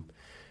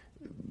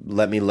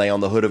let me lay on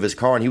the hood of his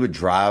car and he would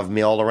drive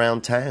me all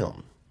around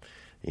town.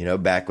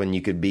 Back when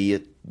you could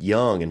be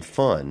young and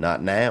fun.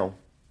 Not now.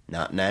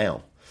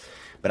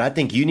 But I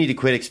think you need to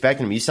quit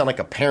expecting him. You sound like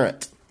a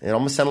parent. It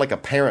almost sounded like a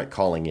parent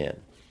calling in.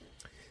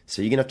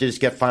 So you're going to have to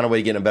just find a way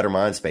to get in a better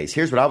mind space.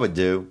 Here's what I would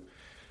do.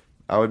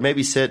 I would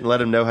maybe sit and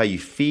let him know how you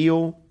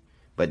feel,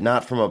 but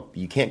not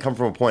you can't come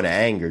from a point of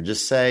anger.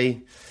 Just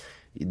say,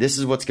 this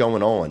is what's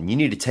going on. You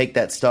need to take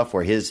that stuff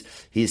where he's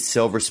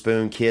silver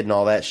spoon kid and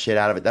all that shit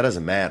out of it. That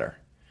doesn't matter.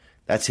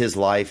 That's his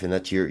life, and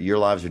that's your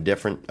lives are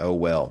different. Oh,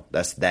 well,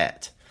 that's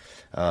that.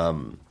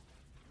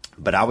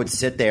 But I would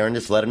sit there and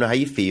just let him know how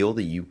you feel,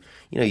 that you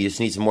just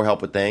need some more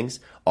help with things.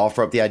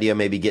 Offer up the idea of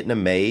maybe getting a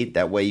maid.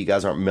 That way you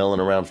guys aren't milling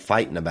around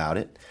fighting about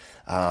it.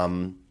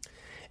 And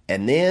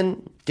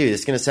then, dude,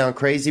 it's going to sound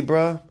crazy,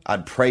 bro.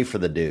 I'd pray for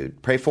the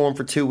dude. Pray for him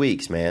for 2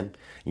 weeks, man.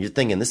 And you're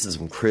thinking this is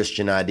some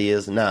Christian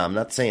ideas. Nah, I'm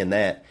not saying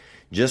that.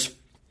 Just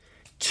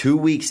 2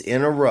 weeks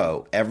in a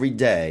row, every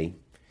day,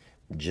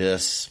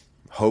 just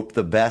hope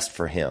the best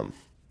for him.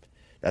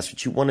 That's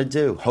what you want to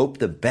do. Hope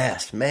the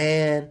best.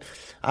 Man,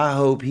 I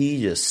hope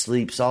he just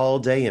sleeps all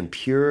day in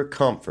pure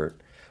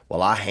comfort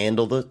while I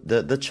handle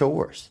the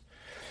chores.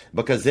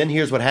 Because then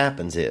here's what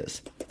happens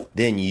is,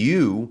 then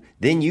you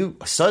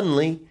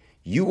suddenly,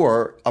 you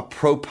are a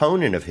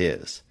proponent of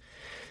his.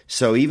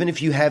 So even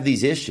if you have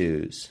these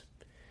issues,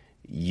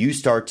 he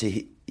starts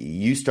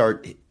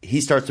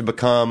to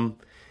become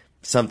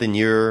something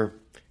you're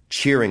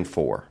cheering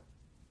for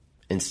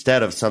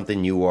instead of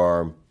something you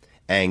are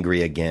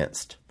angry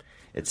against.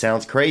 It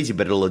sounds crazy,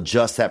 but it'll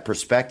adjust that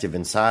perspective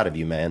inside of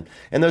you, man.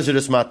 And those are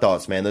just my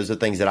thoughts, man. Those are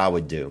things that I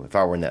would do if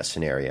I were in that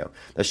scenario.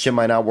 That shit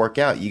might not work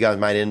out. You guys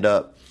might end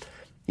up,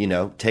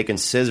 taking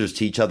scissors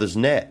to each other's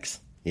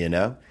necks,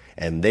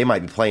 and they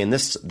might be playing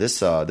this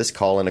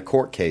call in a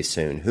court case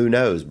soon. Who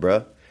knows,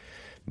 bruh?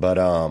 But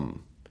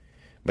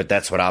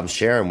that's what I'm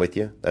sharing with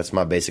you. That's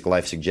my basic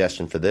life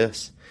suggestion for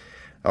this.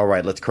 All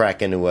right, let's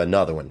crack into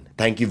another one.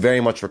 Thank you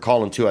very much for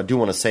calling, too. I do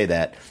want to say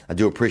that. I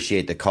do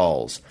appreciate the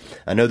calls.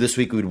 I know this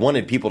week we'd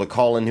wanted people to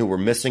call in who were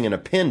missing an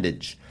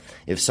appendage.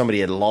 If somebody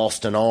had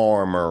lost an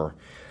arm or,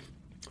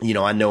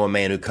 I know a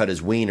man who cut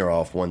his wiener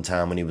off one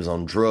time when he was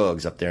on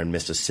drugs up there in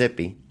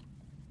Mississippi.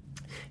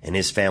 And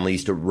his family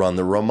used to run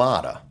the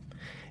Ramada.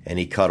 And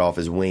he cut off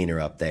his wiener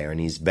up there. And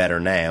he's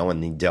better now,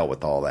 and he dealt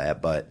with all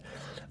that. But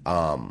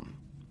I'm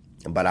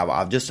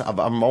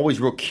always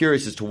real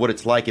curious as to what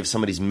it's like if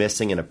somebody's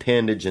missing an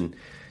appendage and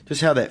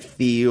just how that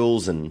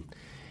feels. And,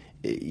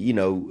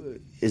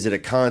 is it a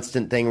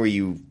constant thing where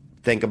you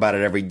think about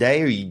it every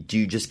day, or do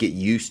you just get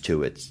used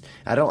to it?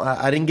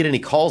 I didn't get any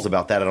calls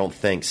about that, I don't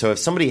think. So if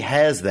somebody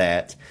has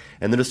that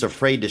and they're just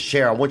afraid to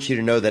share, I want you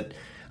to know that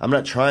I'm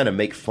not trying to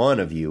make fun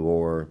of you,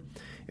 or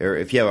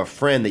if you have a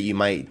friend that you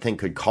might think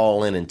could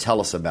call in and tell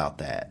us about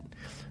that.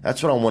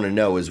 That's what I want to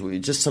know, is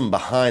just some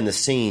behind the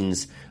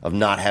scenes of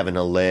not having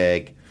a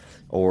leg,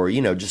 or,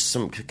 just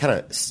some kind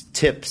of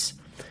tips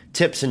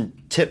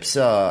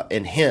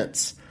and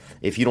hints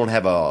if you don't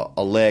have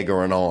a leg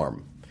or an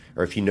arm,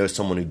 or if you know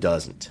someone who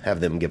doesn't.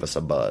 Have them give us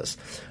a buzz.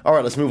 All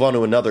right, let's move on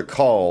to another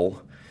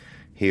call.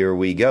 Here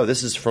we go.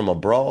 This is from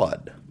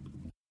abroad.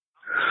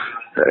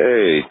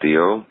 Hey,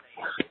 Theo.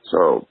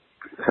 So,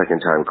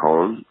 second time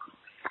calling.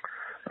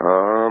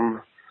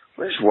 I'm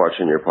just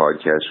watching your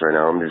podcast right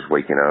now. I'm just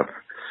waking up.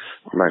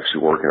 I'm actually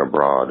working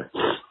abroad.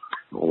 I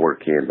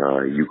work in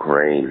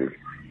Ukraine.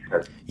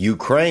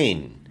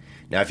 Ukraine.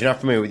 Now, if you're not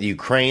familiar with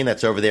Ukraine,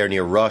 that's over there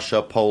near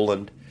Russia,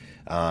 Poland.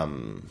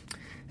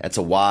 That's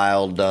a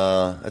wild.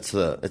 It's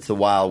the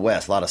Wild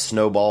West. A lot of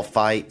snowball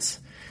fights.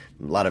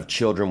 A lot of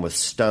children with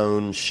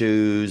stone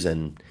shoes,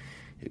 and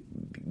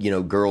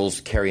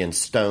girls carrying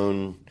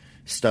stone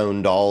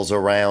dolls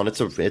around.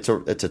 It's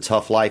a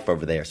tough life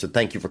over there. So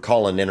thank you for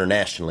calling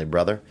internationally,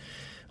 brother.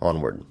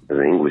 Onward. As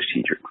an English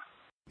teacher.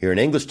 You're an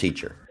English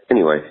teacher.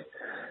 Anyway,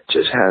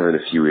 just having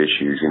a few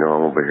issues.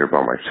 I'm over here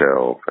by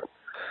myself.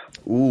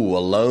 Ooh,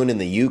 alone in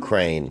the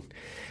Ukraine.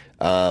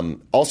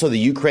 Also, the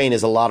Ukraine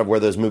is a lot of where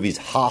those movies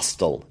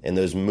Hostel, and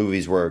those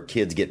movies where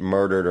kids get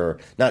murdered, or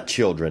not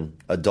children,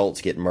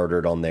 adults get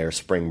murdered on their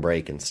spring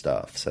break and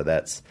stuff. So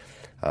that's,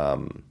 I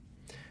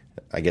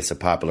guess, a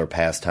popular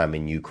pastime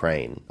in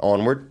Ukraine.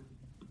 Onward.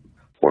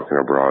 Working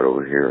abroad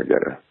over here. I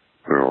got a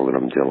girl that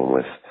I'm dealing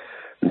with.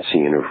 Been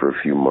seeing her for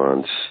a few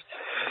months.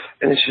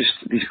 And it's just,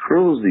 these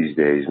girls these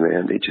days,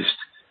 man, they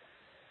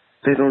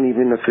don't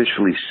even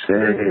officially say,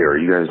 or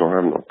you guys don't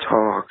have no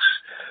talks.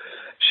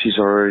 She's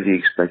already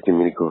expecting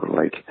me to go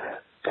to,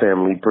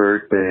 family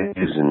birthdays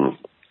and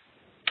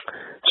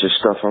just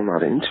stuff I'm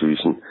not into.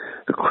 And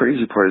the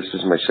crazy part is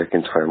this is my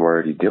second time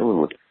already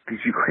dealing with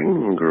these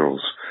Ukrainian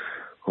girls.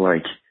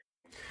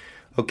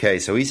 Okay,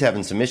 so he's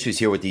having some issues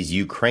here with these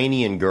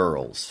Ukrainian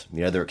girls.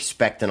 They're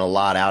expecting a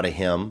lot out of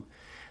him,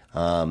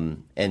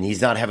 and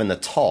he's not having the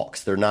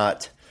talks. They're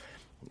not,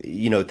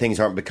 things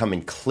aren't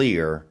becoming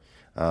clear.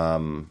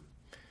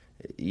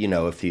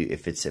 If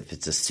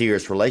it's a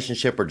serious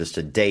relationship or just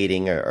a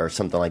dating or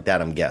something like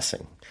that, I'm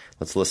guessing.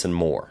 Let's listen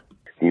more.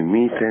 You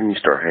meet them, you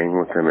start hanging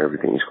with them,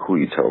 everything's cool.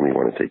 You tell them you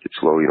want to take it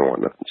slow, you don't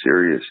want nothing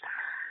serious.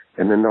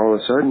 And then all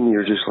of a sudden,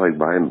 you're just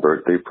buying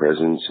birthday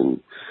presents,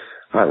 and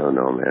I don't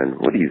know, man.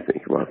 What do you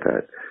think about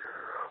that?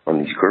 On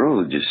these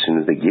girls, just as soon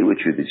as they get with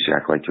you, they just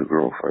act like your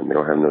girlfriend. They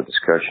don't have no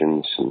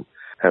discussions. And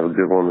have a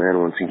good one, man.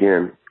 Once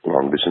again,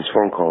 long distance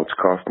phone call. It's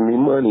costing me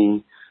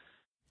money.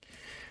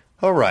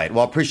 All right.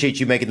 Well, I appreciate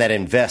you making that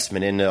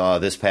investment in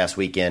this past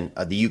weekend.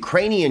 The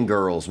Ukrainian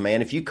girls,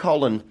 man, if you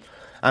calling,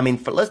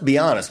 let's be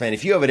honest, man,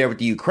 if you over there with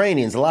the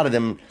Ukrainians, a lot of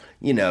them,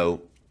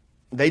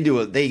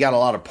 they got a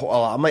lot of,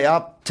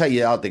 I'll tell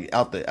you out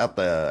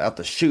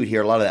the chute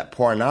here, a lot of that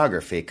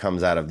pornography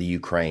comes out of the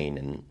Ukraine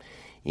and,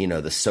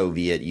 the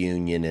Soviet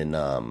Union, and,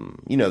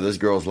 those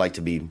girls like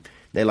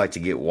to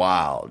get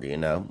wild,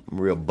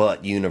 real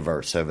butt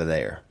universe over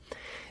there.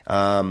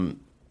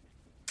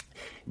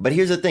 But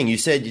here's the thing. You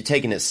said you're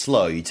taking it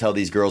slow. You tell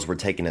these girls we're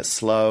taking it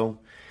slow.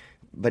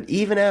 But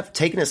even after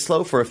taking it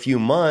slow for a few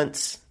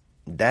months,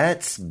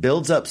 that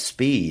builds up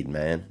speed,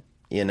 man.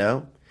 In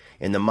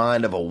the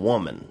mind of a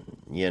woman,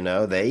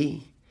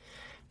 they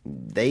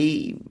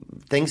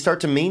things start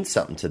to mean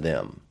something to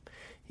them.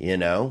 You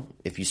know,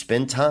 if you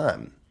spend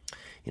time.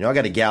 You know, I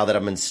got a gal that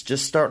I've been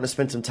just starting to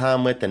spend some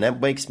time with, and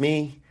that makes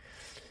me,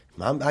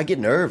 I get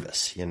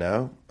nervous, you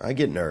know. I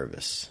get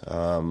nervous.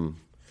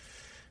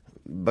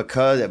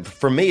 Because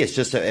for me, it's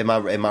just, am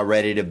I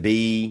ready to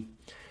be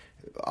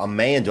a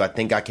man? Do I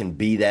think I can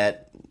be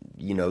that,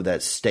 you know,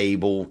 that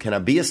stable? Can I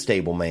be a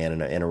stable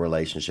man in a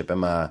relationship?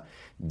 Am I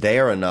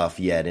there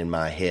enough yet in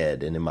my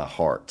head and in my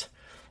heart?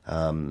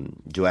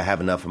 Do I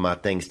have enough of my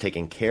things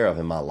taken care of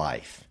in my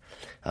life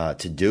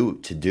to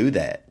do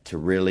that, to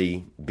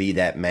really be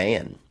that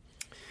man?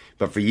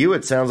 But for you,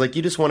 it sounds like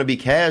you just want to be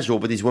casual,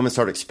 but these women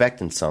start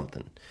expecting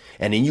something.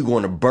 And then you go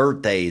into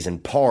birthdays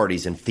and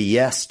parties and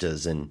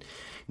fiestas and,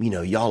 you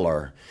know, y'all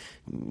are,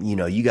 you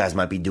know, you guys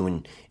might be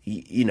doing,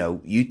 you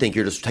know, you think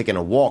you're just taking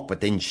a walk,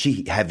 but then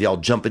she have y'all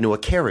jump into a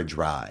carriage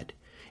ride.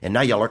 And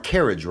now y'all are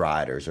carriage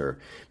riders, or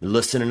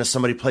listening to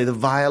somebody play the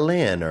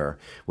violin, or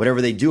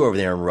whatever they do over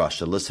there in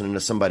Russia, listening to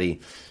somebody,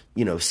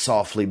 you know,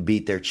 softly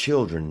beat their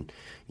children,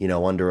 you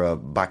know,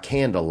 by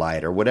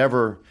candlelight, or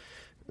whatever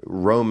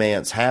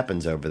romance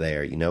happens over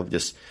there, you know,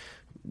 just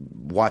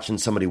watching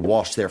somebody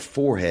wash their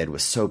forehead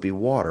with soapy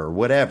water or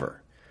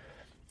whatever.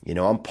 You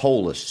know, I'm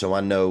Polish, so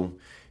I know,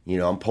 you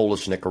know, I'm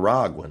Polish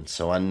Nicaraguan,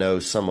 so I know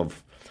some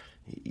of,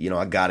 you know,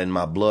 I got in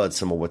my blood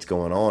some of what's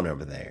going on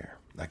over there.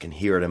 I can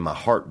hear it in my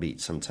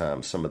heartbeat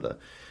sometimes, some of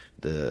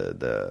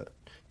the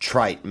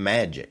trite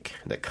magic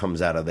that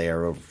comes out of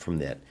there over from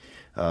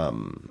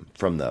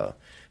the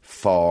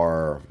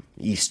far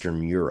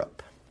Eastern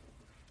Europe.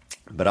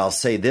 But I'll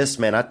say this,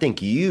 man, I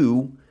think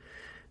you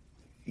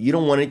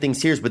don't want anything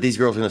serious, but these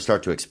girls are going to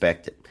start to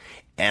expect it.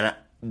 And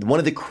one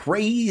of the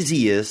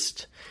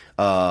craziest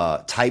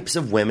types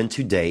of women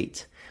to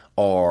date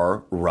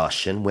are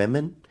Russian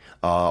women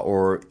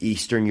or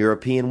Eastern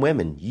European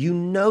women. You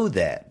know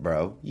that,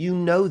 bro. You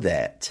know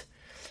that.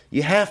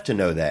 You have to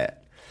know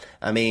that.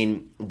 I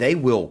mean, they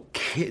will.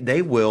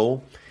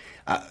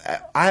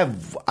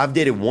 I've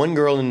dated one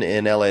girl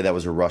in LA that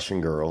was a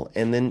Russian girl,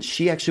 and then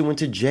she actually went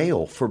to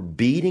jail for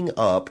beating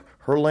up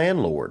her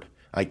landlord,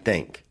 I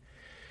think.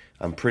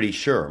 I'm pretty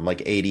sure. I'm like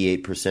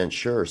 88%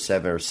 sure,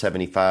 7 or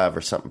 75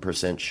 or something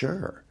percent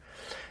sure.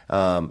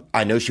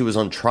 I know she was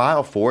on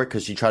trial for it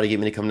because she tried to get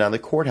me to come down to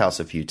the courthouse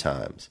a few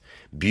times.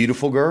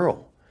 Beautiful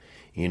girl,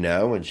 you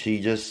know, and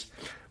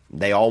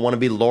they all want to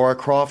be Lara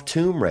Croft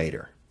Tomb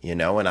Raider, you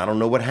know, and I don't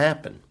know what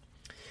happened,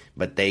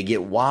 but they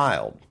get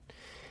wild.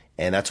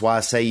 And that's why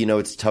I say, you know,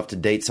 it's tough to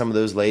date some of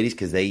those ladies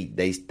because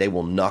they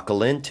will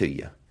knuckle into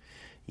you.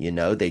 You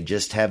know, they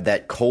just have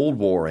that Cold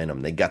War in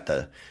them. They got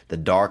the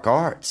dark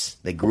arts.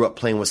 They grew up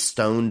playing with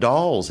stone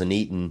dolls and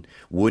eating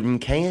wooden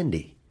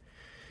candy.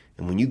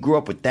 And when you grow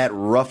up with that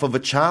rough of a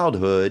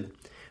childhood,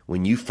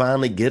 when you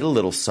finally get a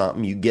little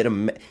something, you get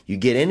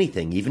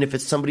anything, even if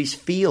it's somebody's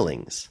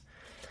feelings.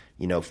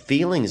 You know,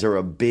 feelings are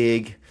a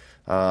big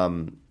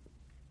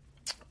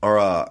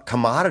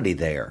commodity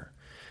there.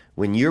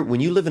 When you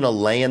live in a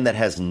land that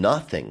has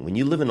nothing, when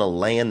you live in a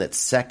land that's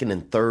second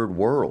and third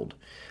world.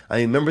 I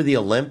mean, remember the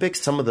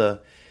Olympics?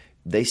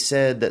 They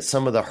said that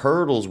some of the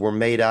hurdles were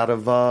made out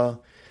of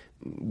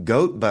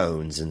goat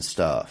bones and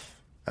stuff.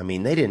 I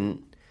mean,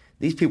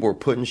 these people were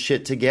putting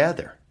shit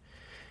together,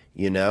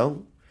 you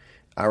know?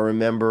 I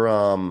remember,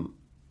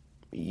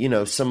 you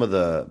know, some of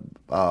the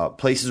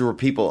places where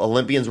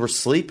Olympians were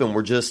sleeping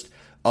were just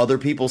other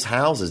people's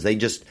houses. They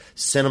just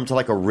sent them to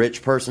like a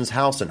rich person's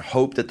house and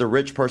hoped that the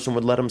rich person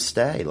would let them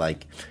stay.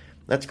 Like,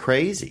 that's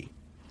crazy.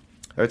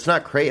 Or it's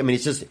not crazy. I mean,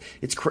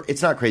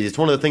 it's not crazy. It's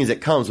one of the things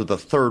that comes with a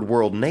third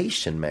world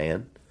nation,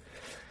 man.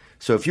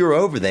 So if you're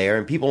over there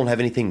and people don't have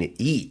anything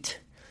to eat,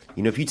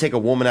 you know, if you take a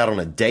woman out on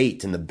a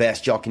date and the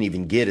best y'all can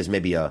even get is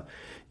maybe a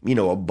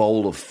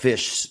bowl of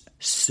fish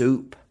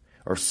soup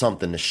or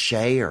something to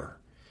share,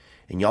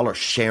 and y'all are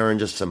sharing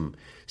just some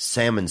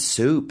salmon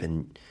soup,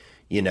 and,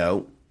 you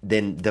know,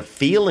 then the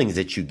feelings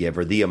that you give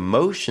her, the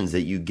emotions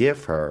that you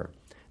give her,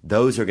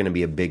 those are going to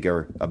be a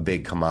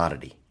big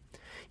commodity.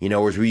 You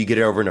know, whereas where you get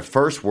over in the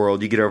first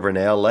world, you get over in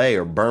LA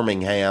or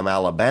Birmingham,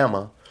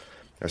 Alabama,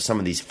 or some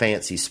of these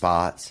fancy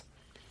spots,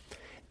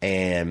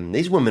 and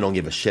these women don't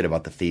give a shit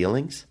about the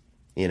feelings,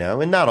 you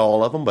know, and not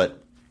all of them,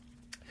 but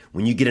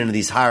when you get into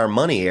these higher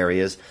money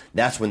areas,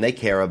 that's when they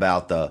care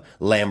about the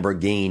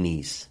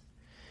Lamborghinis,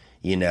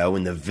 you know,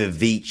 and the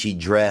Vivici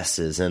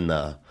dresses and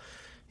the,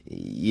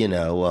 you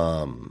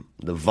know,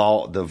 the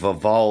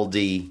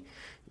Vivaldi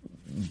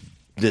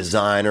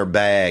designer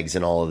bags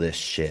and all of this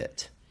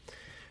shit.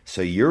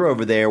 So you're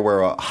over there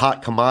where a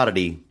hot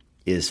commodity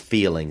is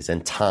feelings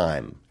and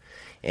time.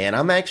 And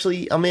I'm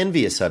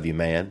envious of you,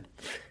 man,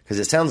 because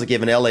it sounds like you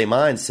have an LA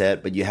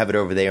mindset, but you have it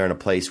over there in a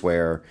place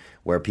where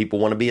people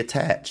want to be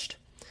attached.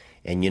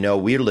 And, you know,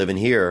 we're living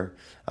here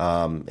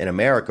in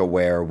America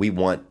where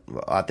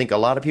I think a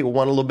lot of people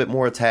want a little bit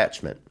more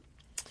attachment.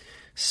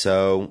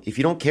 So if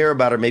you don't care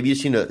about her, maybe you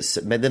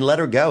just, then let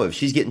her go if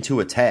she's getting too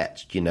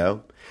attached, you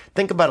know.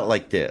 Think about it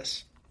like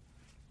this.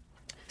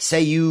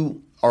 Say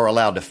you are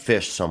allowed to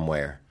fish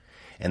somewhere,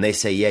 and they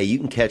say, yeah, you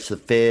can catch the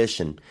fish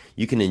and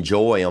you can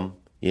enjoy them,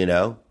 You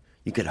know,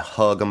 you could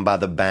hug them by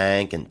the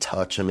bank and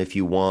touch them if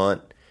you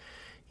want.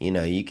 You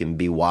know, you can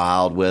be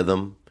wild with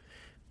them.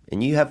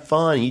 And you have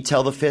fun. You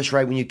tell the fish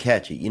right when you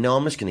catch it, you know,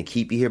 I'm just going to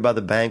keep you here by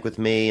the bank with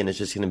me, and it's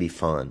just going to be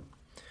fun.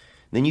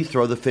 Then you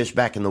throw the fish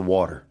back in the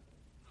water.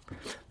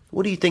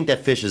 What do you think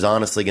that fish is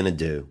honestly going to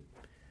do?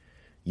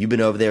 You've been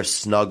over there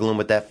snuggling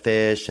with that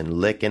fish and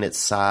licking its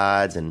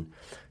sides and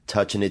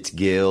touching its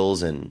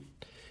gills, and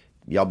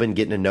y'all been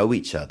getting to know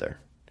each other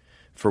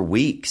for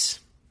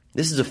weeks.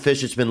 This is a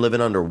fish that's been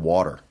living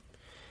underwater.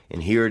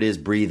 And here it is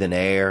breathing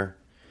air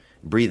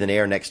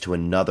next to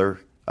another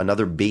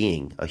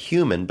being, a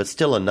human, but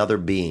still another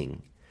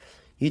being.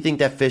 You think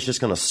that fish is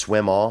going to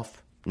swim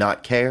off,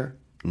 not care?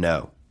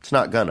 No, it's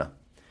not gonna.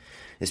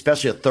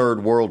 Especially a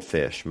third world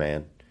fish,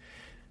 man,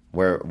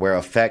 where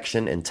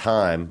affection and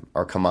time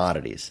are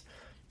commodities.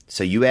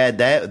 So you add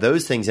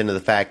those things into the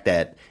fact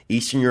that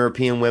Eastern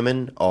European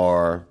women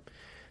are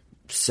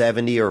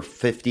 70 or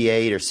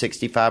 58 or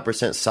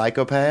 65%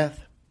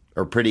 psychopath,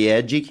 or pretty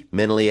edgy,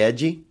 mentally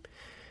edgy.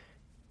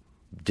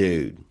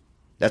 Dude,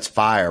 that's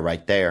fire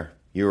right there.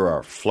 You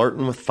are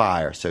flirting with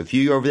fire. So if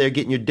you're over there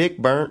getting your dick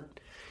burnt,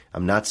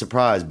 I'm not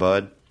surprised,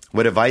 bud.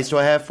 What advice do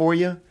I have for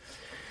you?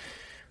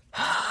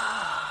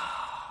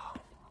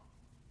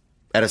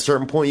 At a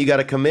certain point, you got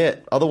to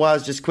commit.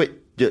 Otherwise, just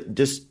quit.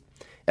 Just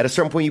at a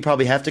certain point, you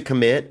probably have to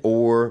commit,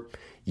 or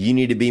you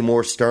need to be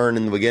more stern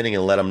in the beginning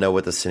and let them know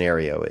what the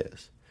scenario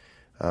is.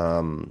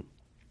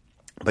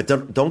 But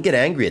don't get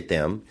angry at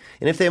them.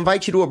 And if they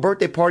invite you to a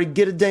birthday party,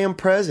 get a damn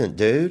present,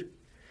 dude.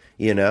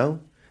 You know,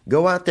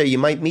 go out there. You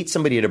might meet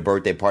somebody at a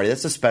birthday party.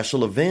 That's a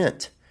special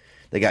event.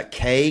 They got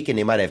cake, and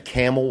they might have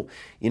camel,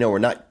 or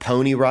not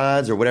pony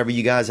rides or whatever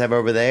you guys have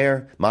over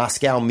there.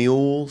 Moscow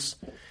mules.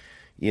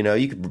 You know,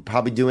 you could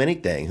probably do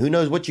anything. Who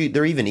knows what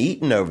they're even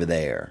eating over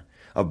there?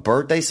 A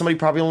birthday, somebody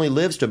probably only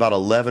lives to about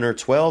 11 or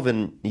 12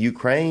 in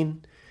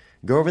Ukraine.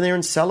 Go over there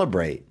and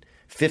celebrate.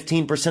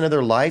 15% of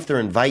their life, they're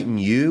inviting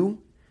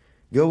you.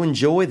 Go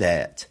enjoy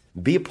that.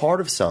 Be a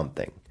part of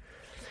something.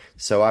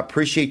 So I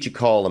appreciate you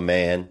calling,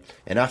 man.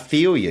 And I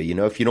feel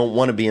you, if you don't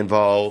want to be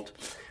involved.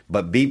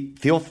 But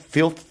feel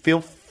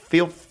thankful,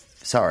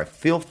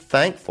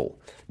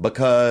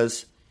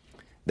 because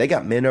they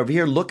got men over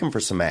here looking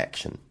for some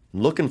action,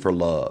 looking for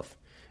love.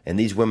 And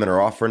these women are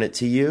offering it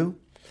to you.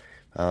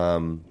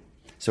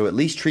 So at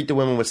least treat the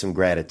women with some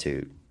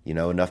gratitude,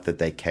 enough that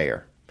they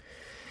care.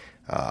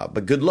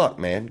 But good luck,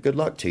 man. Good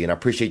luck to you. And I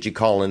appreciate you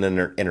calling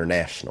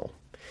international.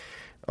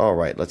 All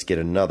right, let's get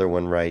another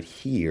one right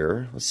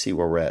here. Let's see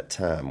where we're at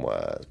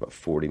time-wise. About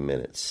 40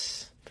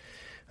 minutes.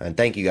 And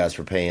thank you guys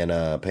for paying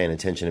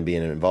attention and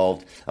being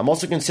involved. I'm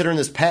also considering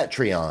this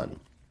Patreon,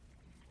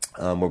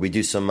 where we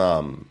do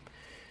some,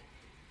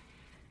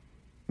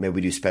 maybe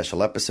we do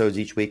special episodes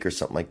each week or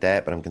something like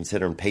that. But I'm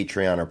considering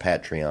Patreon or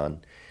Patreon.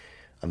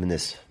 I'm in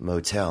this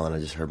motel, and I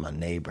just heard my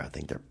neighbor. I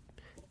think they're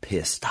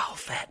pissed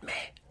off at me.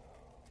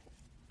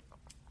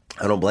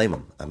 I don't blame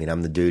them. I mean,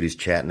 I'm the dude who's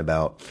chatting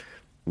about,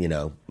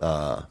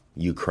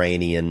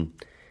 Ukrainian,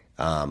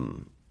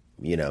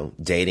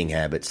 dating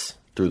habits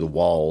through the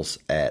walls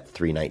at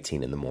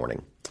 3:19 in the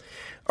morning.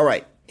 All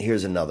right,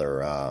 here's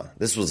another.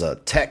 This was a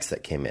text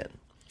that came in.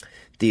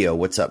 Theo,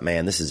 what's up,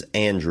 man? This is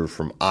Andrew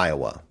from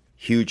Iowa.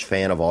 Huge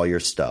fan of all your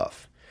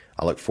stuff.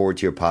 I look forward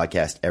to your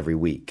podcast every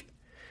week.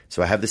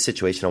 So I have this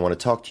situation I want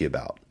to talk to you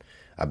about.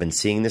 I've been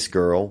seeing this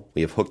girl.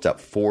 We have hooked up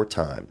 4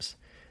 times.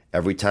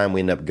 Every time we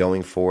end up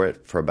going for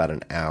it for about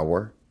an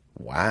hour.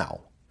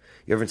 Wow.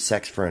 You ever had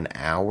sex for an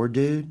hour,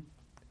 dude?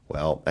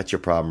 Well, that's your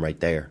problem right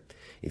there.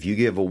 If you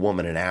give a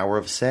woman an hour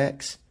of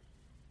sex,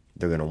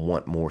 they're going to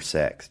want more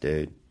sex,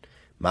 dude.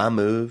 My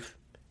move,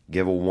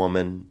 give a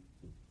woman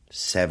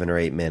 7 or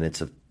 8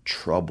 minutes of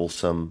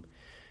troublesome,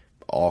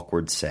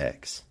 awkward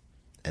sex.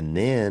 And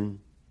then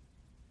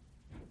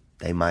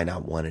they might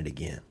not want it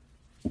again.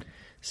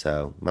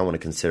 So you might want to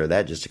consider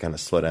that just to kind of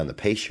slow down the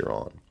pace you're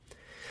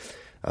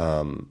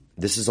on.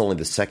 This is only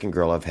the second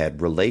girl I've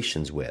had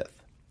relations with.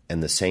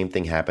 And the same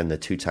thing happened the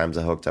 2 times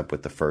I hooked up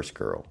with the first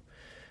girl.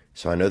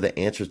 So I know the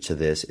answer to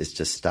this is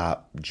to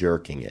stop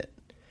jerking it.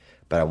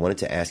 But I wanted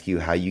to ask you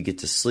how you get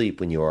to sleep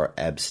when you are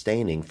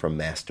abstaining from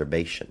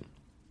masturbation.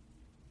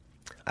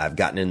 I've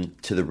gotten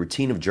into the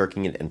routine of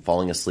jerking it and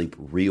falling asleep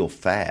real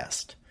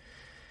fast.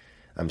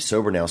 I'm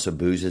sober now, so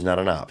booze is not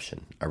an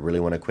option. I really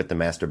want to quit the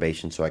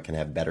masturbation so I can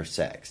have better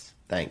sex.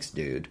 Thanks,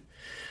 dude.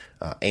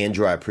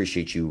 Andrew, I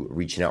appreciate you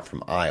reaching out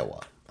from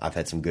Iowa. I've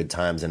had some good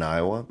times in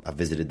Iowa. I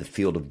visited the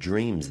Field of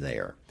Dreams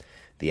there,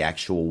 the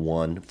actual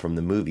one from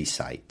the movie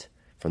site,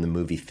 from the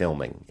movie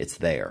filming. It's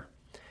there,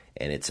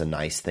 and it's a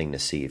nice thing to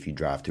see if you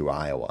drive through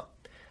Iowa.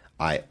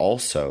 I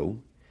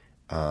also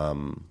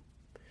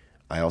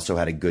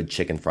had a good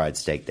chicken fried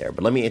steak there.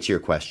 But let me answer your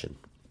question.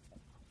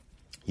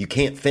 You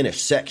can't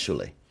finish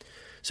sexually.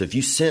 So if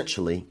you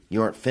sensually,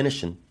 you aren't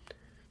finishing,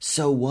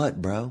 so what,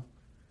 bro?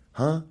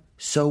 Huh?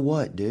 So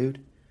what,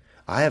 dude?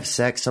 I have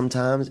sex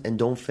sometimes and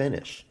don't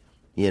finish.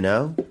 You're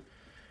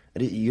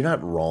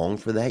not wrong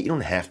for that. You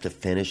don't have to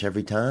finish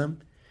every time.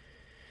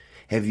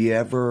 Have you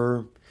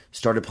ever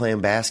started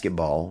playing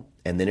basketball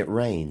and then it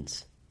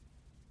rains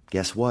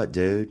Guess what,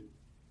 dude?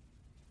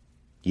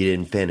 You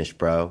didn't finish,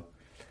 bro.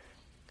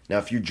 Now,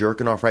 if you're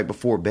jerking off right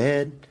before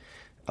bed,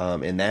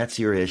 and that's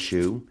your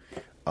issue,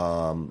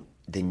 then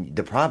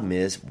the problem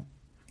is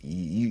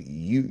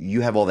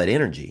you have all that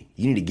energy.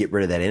 You need to get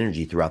rid of that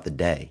energy throughout the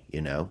day,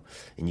 you know,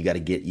 and you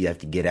have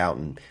to get out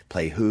and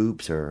play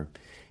hoops or,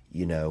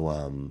 you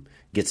know,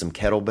 get some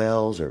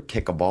kettlebells or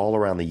kick a ball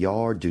around the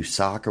yard, do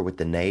soccer with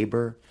the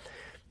neighbor,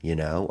 you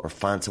know, or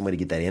find some way to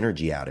get that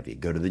energy out of you.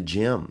 Go to the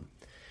gym.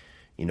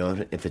 You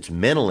know, if it's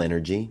mental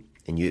energy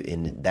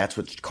and that's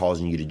what's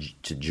causing you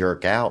to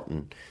jerk out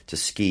and to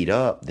skeet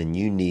up, then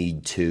you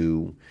need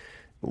to,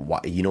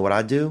 you know what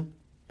I do?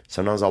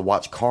 Sometimes I'll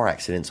watch car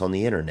accidents on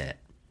the internet,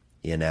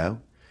 you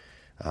know.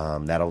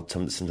 That'll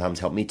sometimes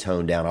help me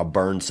tone down. I'll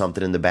burn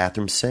something in the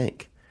bathroom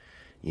sink,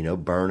 you know,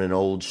 burn an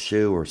old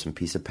shoe or some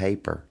piece of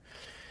paper,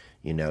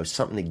 you know,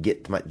 something to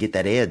get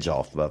that edge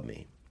off of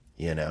me,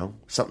 you know,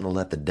 something to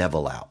let the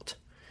devil out.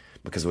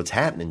 Because what's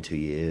happening to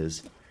you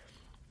is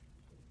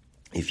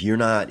if you're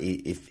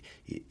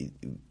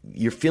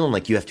feeling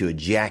like you have to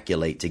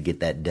ejaculate to get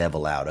that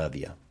devil out of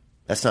you.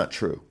 That's not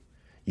true.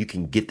 You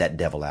can get that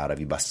devil out of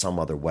you by some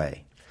other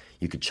way.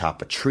 You could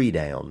chop a tree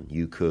down.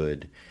 You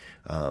could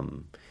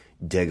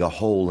dig a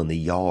hole in the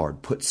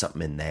yard, put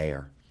something in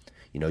there.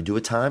 You know, do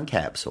a time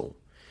capsule.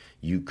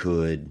 You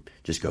could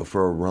just go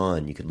for a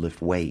run. You could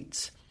lift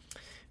weights.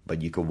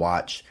 But you could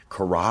watch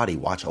karate,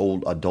 watch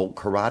old adult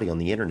karate on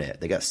the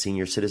internet. They got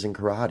senior citizen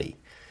karate.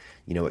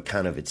 You know,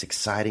 it's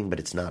exciting, but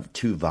it's not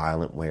too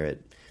violent where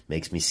it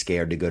makes me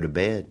scared to go to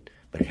bed.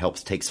 But it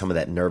helps take some of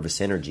that nervous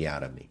energy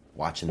out of me,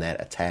 watching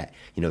that attack,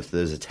 you know,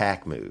 those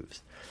attack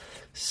moves.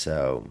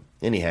 So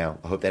anyhow,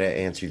 I hope that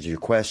answers your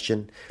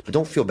question. But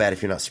don't feel bad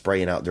if you're not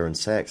spraying out during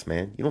sex,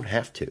 man. You don't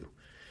have to.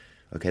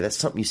 Okay, that's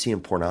something you see in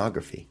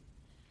pornography.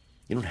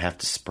 You don't have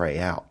to spray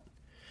out.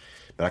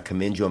 But I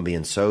commend you on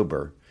being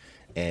sober.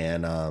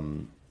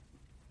 And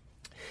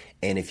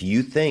if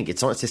you think it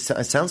sounds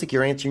like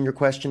you're answering your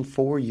question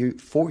for you.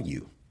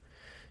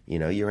 You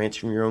know, you're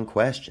answering your own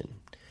question.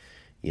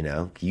 You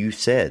know, you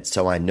said,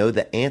 so I know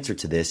the answer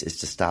to this is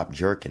to stop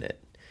jerking it.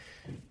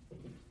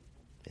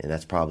 And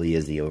that's probably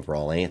is the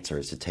overall answer,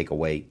 is to take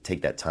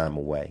that time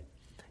away.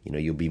 You know,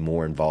 you'll be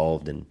more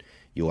involved and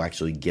you'll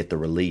actually get the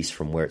release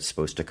from where it's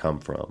supposed to come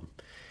from.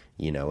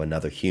 You know,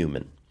 another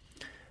human.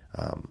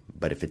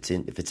 But if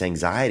it's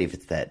anxiety, if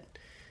it's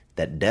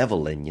that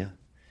devil in you,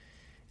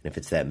 and if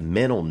it's that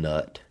mental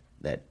nut,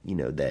 that, you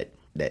know, that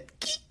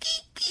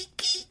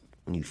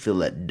when you feel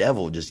that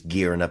devil just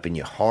gearing up in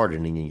your heart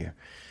and in your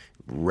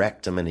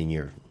rectum and in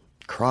your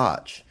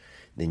crotch,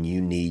 then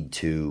you need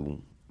to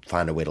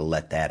find a way to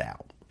let that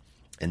out.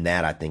 And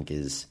that, I think,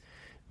 is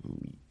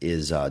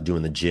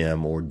doing the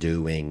gym or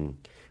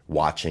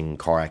watching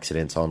car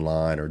accidents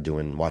online or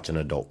watching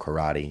adult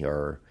karate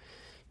or,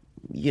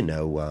 you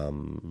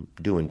know,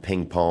 doing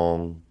ping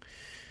pong.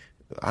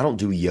 I don't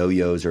do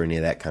yo-yos or any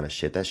of that kind of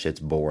shit. That shit's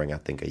boring, I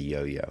think, a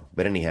yo-yo.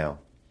 But anyhow,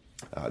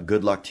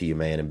 good luck to you,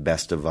 man, and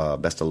best of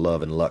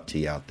love and luck to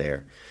you out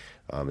there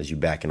as you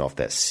backing off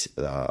that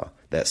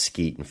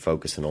skeet and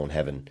focusing on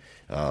having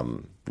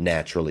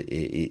natural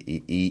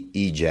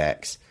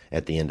ejacs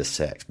at the end of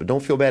sex. But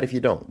don't feel bad if you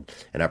don't.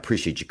 And I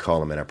appreciate you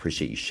calling, man. I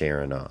appreciate you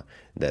sharing or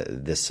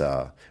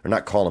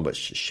not calling, but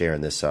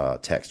sharing this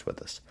text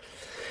with us.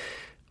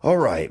 All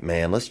right,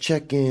 man. Let's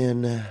check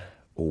in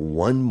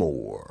one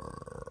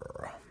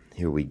more.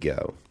 Here we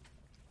go.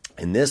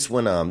 And this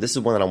one, this is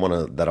one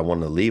that I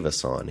want to leave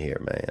us on here,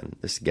 man.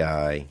 This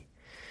guy,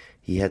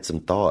 he had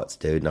some thoughts,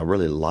 dude, and I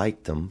really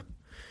liked them.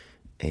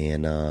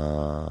 And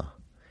I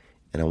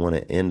want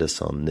to end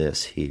us on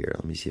this here.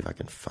 Let me see if I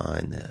can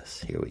find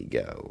this. Here we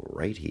go.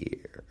 Right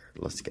here.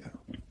 Let's go.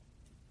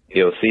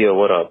 Yo, Theo,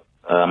 what up?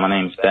 My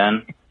name's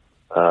Ben.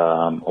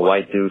 A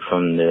white dude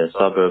from the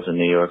suburbs of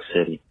New York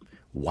City.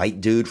 White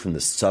dude from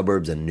the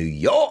suburbs of New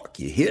York.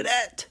 You hear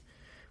that?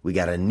 We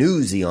got a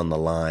newsie on the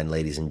line,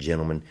 ladies and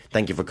gentlemen.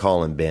 Thank you for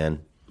calling, Ben.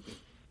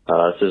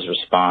 This is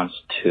response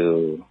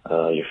to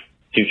your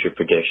future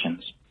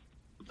predictions.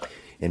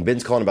 And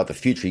Ben's calling about the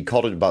future. He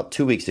called it about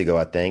 2 weeks ago,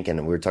 I think, and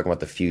we were talking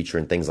about the future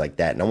and things like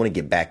that. And I want to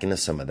get back into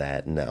some of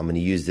that, and I'm going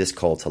to use this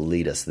call to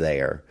lead us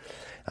there.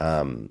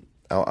 I want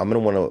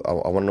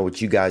to know what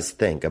you guys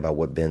think about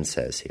what Ben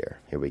says here.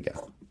 Here we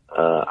go.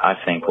 I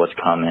think what's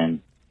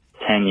coming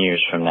 10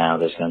 years from now,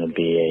 there's going to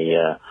be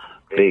a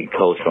big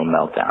cultural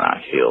meltdown,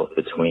 I feel,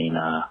 between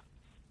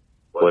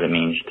what it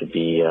means to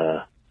be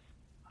a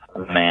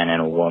man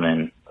and a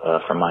woman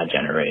from my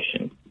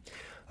generation.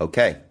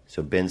 Okay,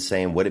 so Ben's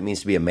saying what it means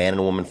to be a man and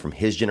a woman from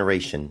his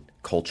generation,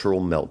 cultural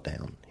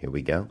meltdown. Here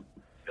we go.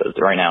 Because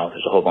right now,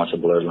 there's a whole bunch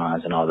of blurred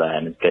lines and all that,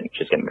 and it's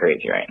just getting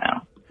crazy right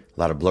now. A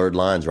lot of blurred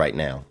lines right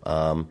now.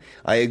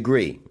 I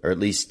agree, or at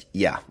least,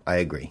 yeah, I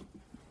agree.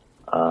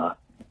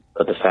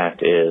 But the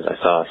fact is, I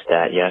saw a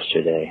stat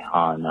yesterday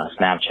on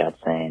Snapchat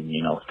saying,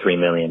 3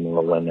 million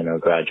more women are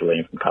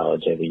graduating from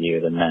college every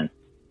year than men.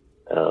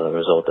 The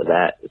result of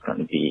that is going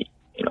to be,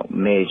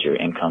 major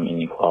income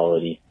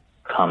inequality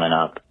coming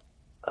up.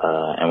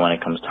 And when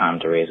it comes time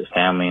to raise a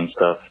family and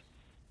stuff,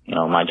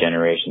 my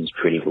generation's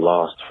pretty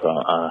lost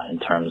in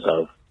terms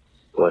of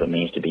what it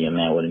means to be a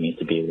man, what it means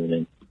to be a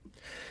woman.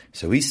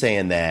 So he's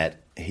saying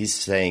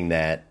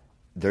that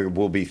there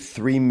will be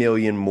 3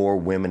 million more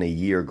women a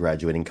year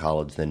graduating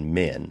college than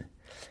men,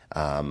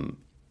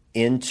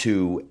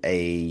 into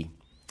a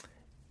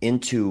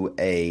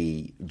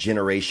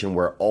generation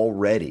where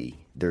already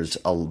there's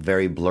a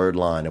very blurred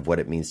line of what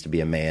it means to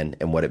be a man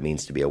and what it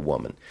means to be a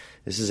woman.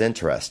 This is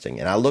interesting.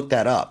 And I looked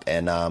that up,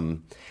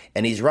 and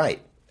he's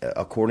right.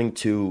 According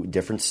to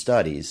different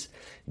studies,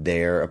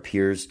 there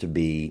appears to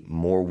be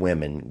more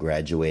women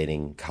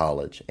graduating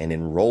college and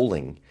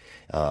enrolling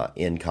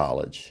in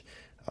college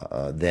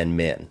than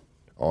men.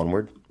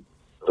 Onward.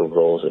 The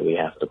roles that we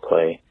have to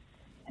play.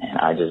 And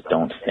I just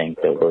don't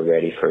think that we're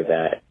ready for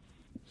that,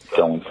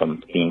 going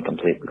from being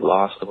completely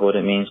lost of what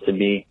it means to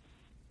be,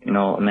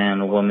 a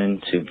man, a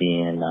woman, to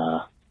being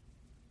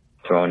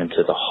thrown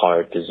into the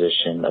hard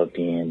position of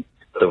being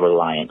the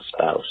reliant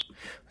spouse.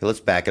 Okay, let's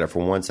back it up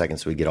for 1 second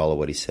so we get all of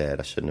what he said.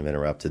 I shouldn't have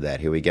interrupted that.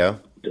 Here we go.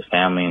 The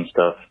family and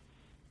stuff,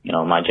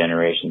 my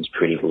generation's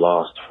pretty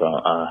lost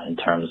in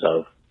terms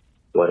of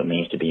what it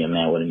means to be a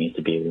man, what it means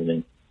to be a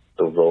woman,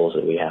 the roles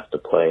that we have to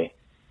play.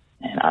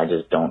 And I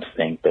just don't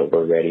think that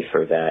we're ready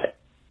for that,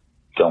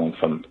 going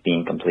from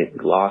being completely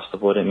lost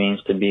of what it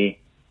means to be,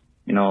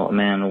 a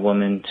man, a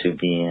woman, to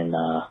being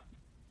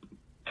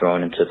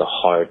thrown into the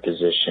hard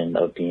position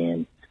of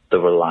being the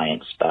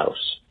reliant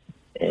spouse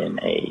in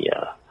a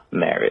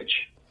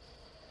marriage.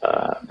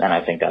 And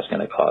I think that's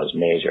going to cause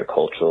major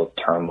cultural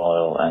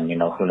turmoil, and,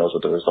 who knows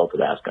what the result of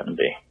that's going to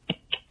be.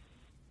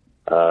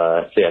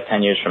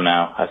 10 years from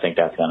now, I think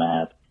that's going to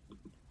happen.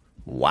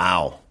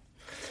 Wow.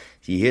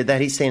 Do you hear that?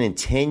 He's saying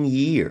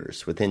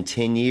within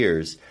 10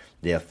 years,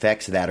 the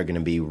effects of that are going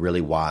to be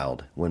really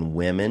wild. When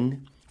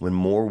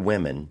more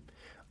women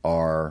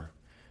are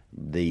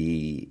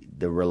the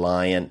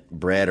reliant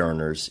bread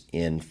earners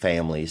in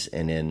families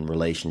and in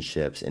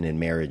relationships and in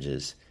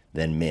marriages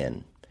than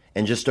men.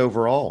 And just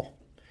overall,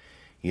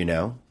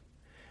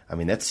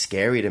 that's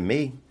scary to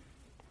me.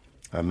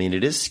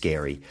 It is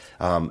scary.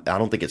 I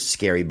don't think it's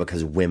scary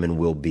because women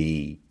will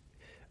be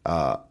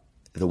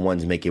the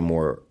ones making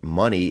more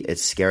money.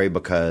 It's scary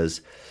because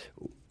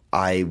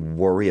I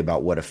worry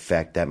about what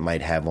effect that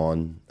might have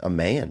on a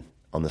man,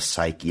 on the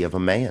psyche of a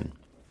man.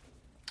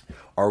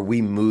 Are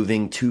we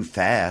moving too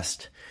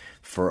fast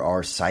for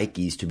our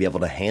psyches to be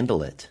able to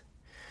handle it?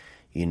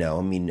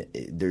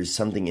 There's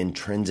something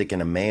intrinsic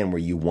in a man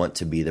where you want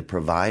to be the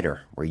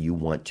provider, where you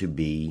want to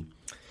be,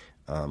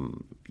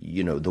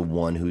 the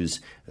one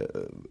who's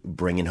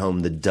bringing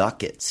home the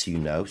ducats,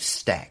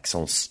 stacks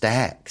on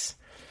stacks.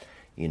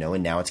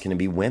 And now it's going to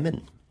be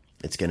women.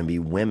 It's going to be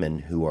women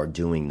who are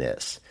doing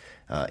this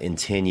in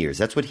 10 years.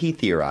 That's what he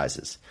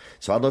theorizes.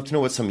 So I'd love to know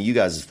what some of you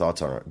guys'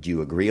 thoughts are. Do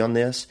you agree on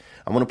this?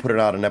 I'm going to put it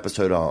out an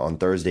episode on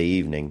Thursday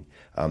evening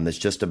that's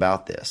just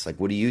about this. Like,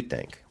 what do you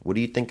think? What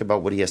do you think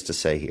about what he has to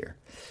say here?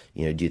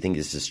 Do you think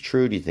this is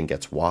true? Do you think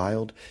that's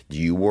wild? Do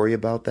you worry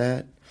about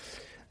that?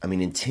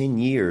 In 10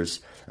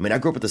 years, I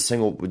grew up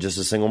with just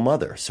a single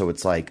mother. So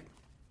it's like,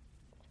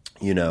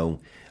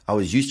 I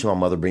was used to my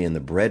mother being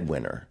the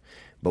breadwinner.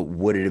 But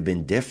would it have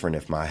been different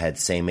if I had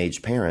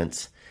same-age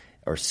parents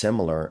or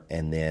similar,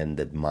 and then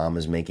the mom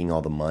is making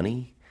all the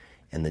money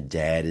and the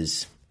dad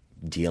is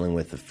dealing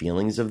with the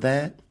feelings of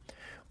that?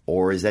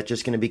 Or is that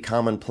just going to be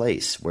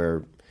commonplace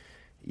where,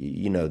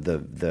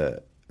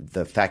 the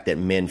fact that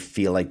men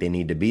feel like they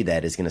need to be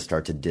that is going to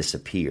start to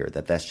disappear,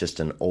 that's just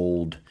an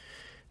old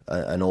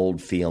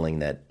feeling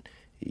that,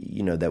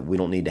 that we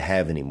don't need to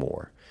have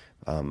anymore.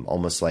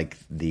 Almost like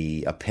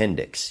the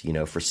appendix,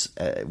 there's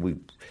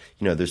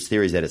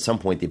theories that at some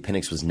point the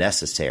appendix was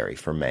necessary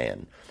for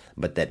man,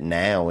 but that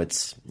now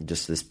it's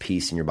just this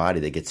piece in your body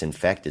that gets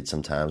infected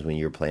sometimes when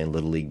you're playing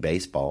Little League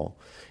baseball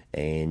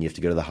and you have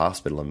to go to the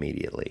hospital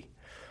immediately.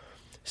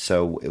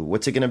 So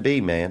what's it going to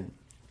be, man?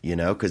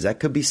 Because that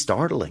could be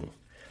startling.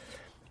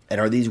 And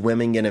are these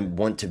women going to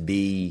want to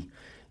be,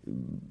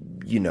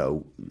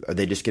 are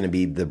they just going to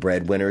be the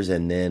breadwinners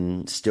and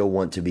then still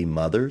want to be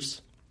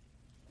mothers?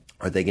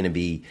 Are they going to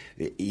be,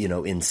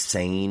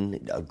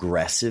 insane,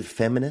 aggressive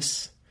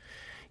feminists?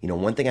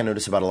 One thing I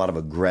notice about a lot of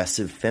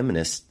aggressive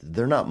feminists,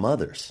 they're not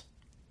mothers.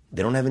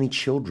 They don't have any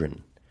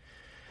children.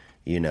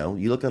 You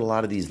look at a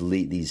lot of these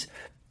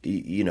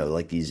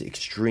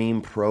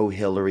extreme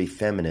pro-Hillary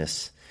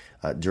feminists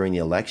during the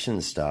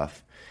election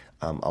stuff.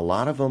 A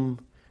lot of them,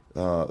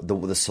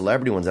 the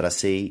celebrity ones that I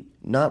see,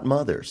 not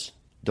mothers,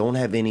 don't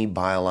have any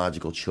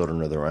biological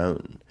children of their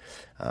own.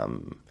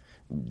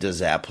 Does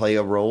that play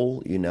a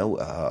role?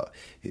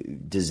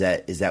 Is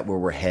that where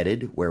we're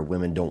headed, where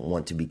women don't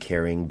want to be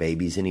carrying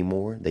babies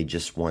anymore? They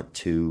just want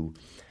to,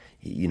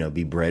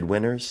 be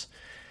breadwinners?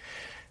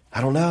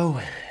 I don't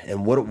know.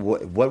 And what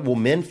will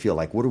men feel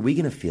like? What are we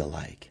going to feel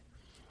like?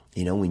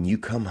 When you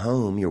come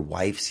home, your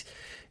wife's,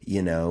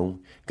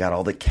 got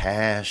all the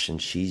cash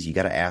and you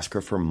got to ask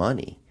her for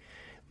money.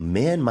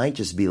 Men might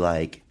just be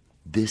like,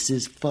 this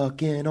is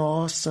fucking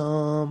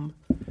awesome.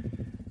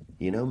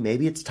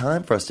 Maybe it's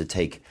time for us to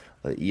take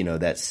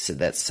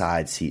that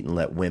side seat and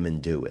let women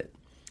do it?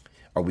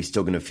 Are we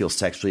still going to feel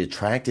sexually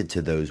attracted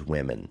to those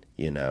women?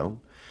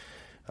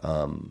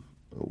 Are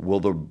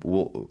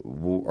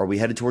we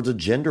headed towards a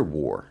gender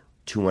war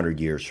 200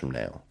 years from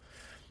now?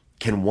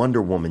 Can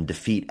Wonder Woman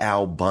defeat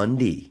Al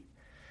Bundy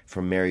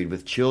from Married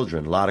with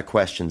Children? A lot of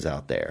questions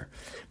out there.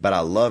 But I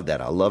love that.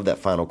 I love that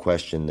final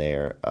question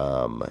there.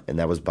 And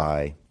that was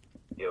by...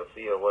 Yo,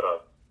 Theo, what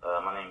up?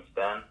 My name's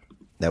Ben.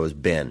 That was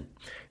Ben.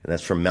 And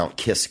that's from Mount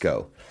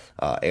Kisco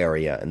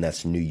area. And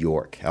that's New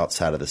York,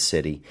 outside of the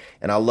city.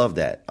 And I love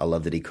that. I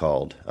love that he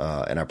called.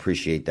 And I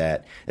appreciate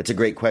that. It's a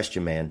great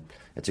question, man.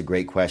 It's a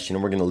great question,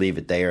 and we're going to leave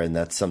it there, and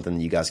that's something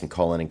that you guys can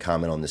call in and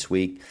comment on this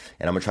week.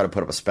 And I'm going to try to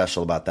put up a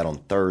special about that on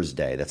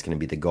Thursday. That's going to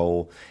be the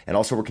goal. And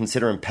also we're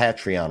considering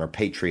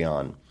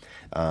Patreon,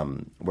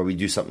 where we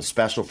do something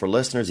special for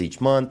listeners each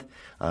month.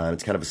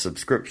 It's kind of a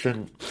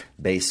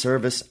subscription-based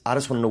service. I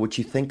just want to know what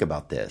you think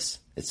about this.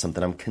 It's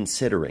something I'm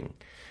considering,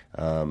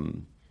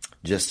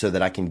 just so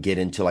that I can get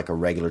into like a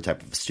regular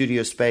type of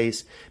studio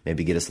space,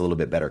 maybe get us a little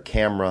bit better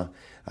camera,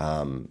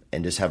 and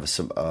just have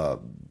some... a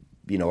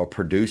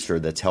producer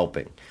that's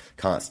helping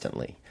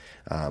constantly.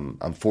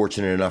 I'm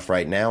fortunate enough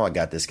right now. I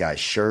got this guy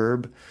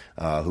Sherb,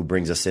 who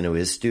brings us into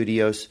his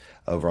studios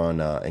over on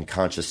in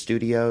Conscious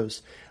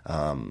Studios.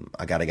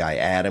 I got a guy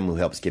Adam who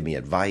helps give me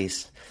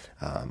advice.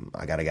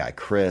 I got a guy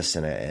Chris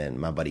and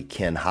my buddy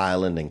Ken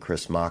Highland and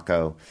Chris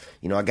Mako.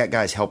 I got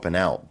guys helping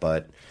out,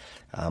 but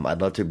I'd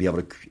love to be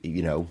able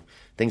to,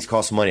 things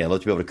cost money. I'd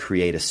love to be able to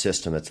create a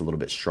system that's a little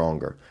bit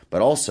stronger.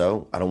 But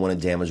also, I don't want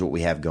to damage what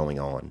we have going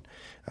on.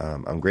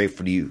 I'm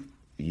grateful to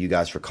you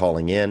guys for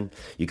calling in.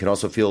 You can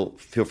also feel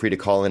free to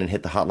call in and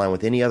hit the hotline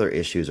with any other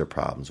issues or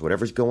problems.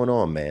 Whatever's going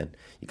on, man.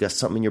 You got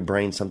something in your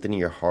brain, something in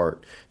your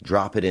heart,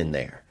 drop it in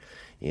there,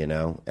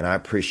 and I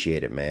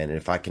appreciate it, man. And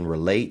if I can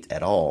relate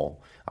at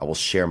all, I will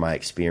share my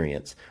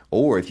experience.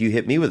 Or if you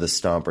hit me with a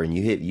stomper and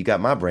you got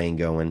my brain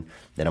going,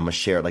 then I'm going to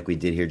share it like we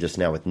did here just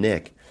now with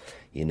Nick,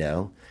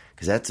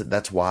 because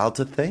that's wild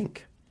to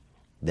think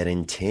that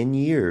in 10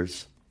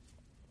 years,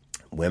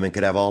 women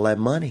could have all that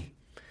money,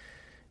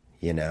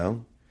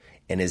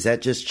 And does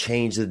that just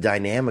change the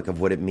dynamic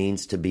of what it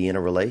means to be in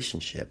a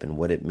relationship and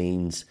what it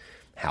means,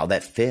 how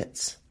that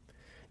fits?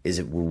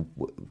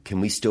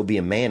 Can we still be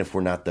a man if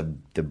we're not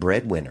the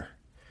breadwinner?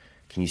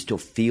 Can you still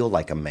feel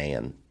like a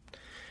man?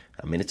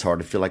 I mean, it's hard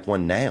to feel like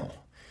one now.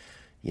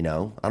 I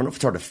don't know if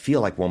it's hard to feel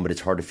like one, but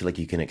it's hard to feel like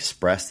you can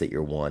express that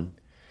you're one.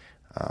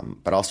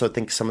 But also I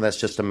think some of that's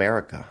just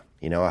America.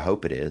 I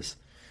hope it is.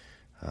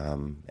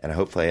 And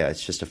hopefully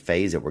it's just a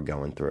phase that we're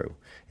going through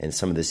and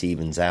some of this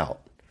evens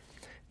out.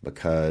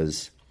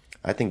 Because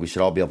I think we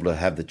should all be able to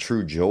have the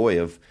true joy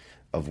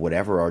of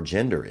whatever our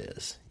gender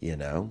is,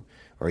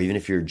 or even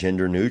if you're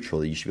gender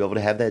neutral, you should be able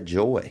to have that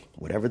joy,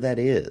 whatever that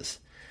is,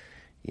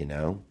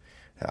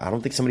 I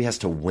don't think somebody has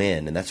to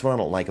win. And that's what I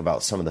don't like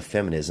about some of the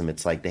feminism.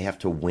 It's like they have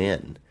to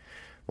win.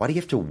 Why do you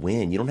have to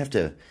win? You don't have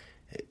to,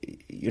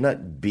 you're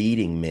not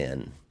beating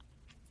men.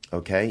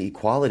 Okay.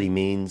 Equality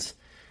means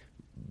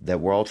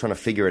that we're all trying to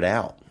figure it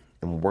out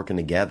and we're working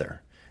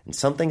together. And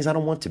some things I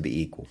don't want to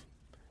be equal,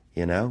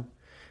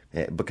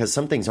 because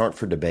some things aren't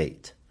for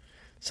debate.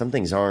 Some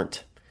things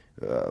aren't,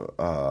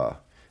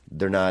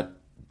 they're not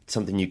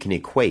something you can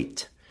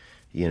equate,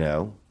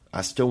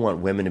 I still want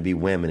women to be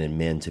women and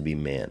men to be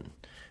men.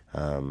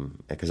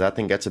 Because I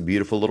think that's a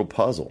beautiful little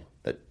puzzle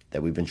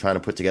that we've been trying to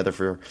put together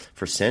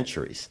for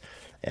centuries.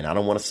 And I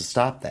don't want us to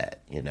stop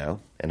that,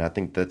 And I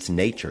think that's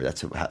nature.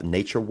 That's how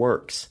nature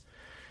works.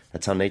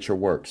 That's how nature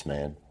works,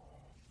 man.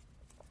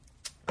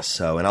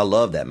 So, and I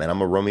love that, man.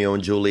 I'm a Romeo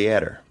and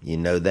Juliet-er. You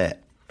know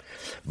that.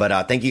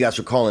 But thank you guys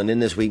for calling in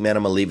this week, man.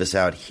 I'm going to leave us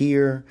out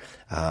here.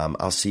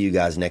 I'll see you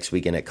guys next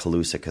weekend at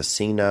Calusa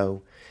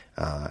Casino.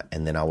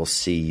 And then I will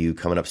see you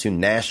coming up soon.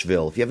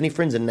 Nashville. If you have any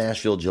friends in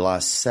Nashville, July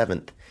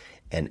 7th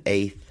and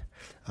 8th,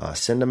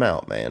 send them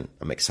out, man.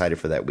 I'm excited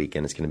for that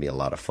weekend. It's going to be a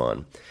lot of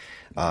fun.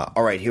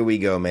 All right, here we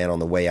go, man, on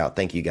the way out.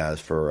 Thank you guys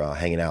for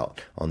hanging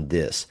out on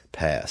this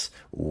past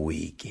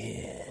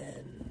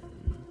weekend.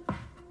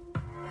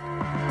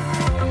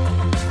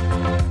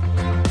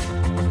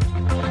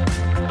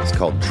 It's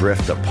called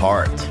Drift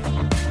Apart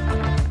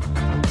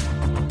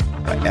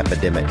by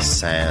Epidemic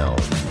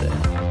Sound.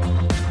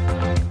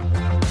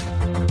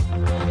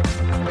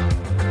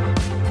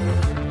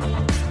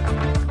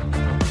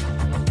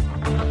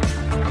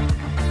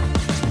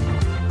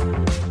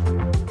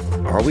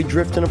 Are we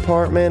drifting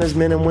apart, man, as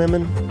men and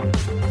women?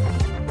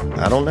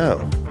 I don't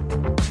know.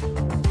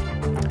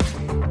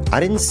 I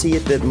didn't see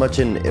it that much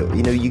in,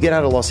 you get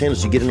out of Los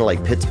Angeles, you get into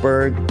like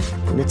Pittsburgh,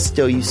 and it's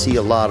still, you see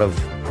a lot of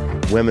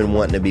women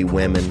wanting to be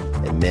women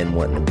and men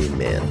wanting to be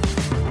men.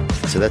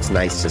 So that's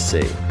nice to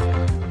see.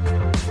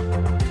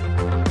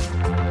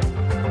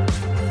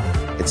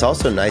 It's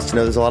also nice to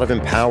know there's a lot of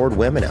empowered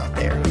women out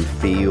there who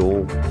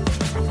feel,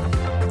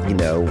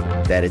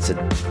 that it's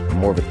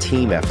more of a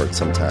team effort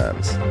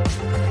sometimes.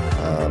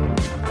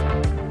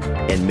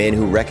 And men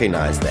who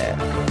recognize that.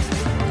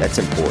 That's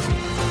important.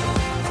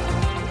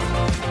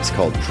 It's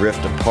called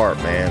Drift Apart,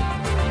 man.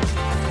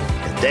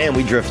 Damn,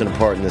 we drifting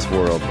apart in this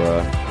world,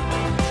 bro.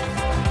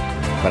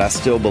 But I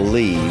still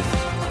believe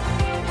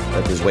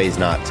that there's ways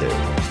not to.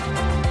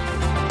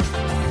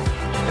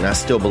 And I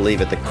still believe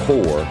at the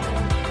core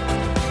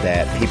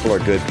that people are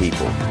good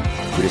people.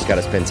 We just got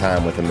to spend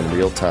time with them in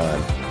real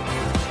time.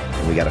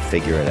 And we got to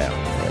figure it out,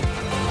 man.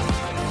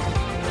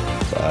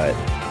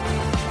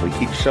 But we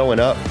keep showing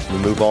up. We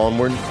move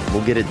onward.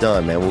 We'll get it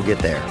done, man. We'll get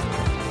there.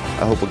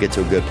 I hope we'll get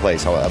to a good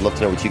place. I'd love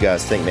to know what you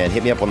guys think, man.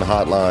 Hit me up on the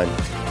hotline.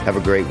 Have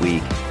a great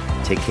week.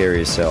 Take care of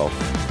yourself.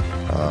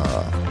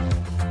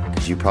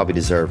 Because you probably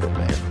deserve it,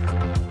 man.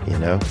 You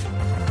know?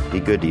 Be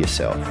good to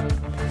yourself.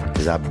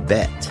 Because I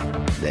bet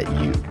that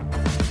you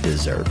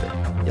deserve it.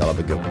 Y'all have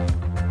a good one.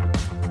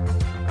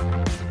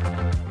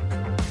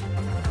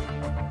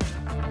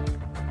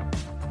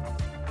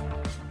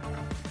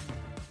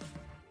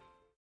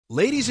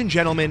 Ladies and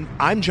gentlemen,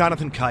 I'm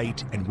Jonathan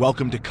Kite, and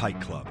welcome to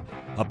Kite Club,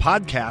 a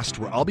podcast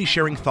where I'll be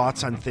sharing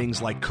thoughts on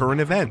things like current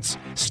events,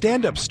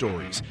 stand-up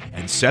stories,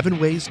 and 7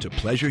 ways to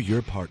pleasure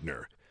your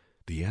partner.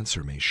 The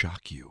answer may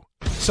shock you.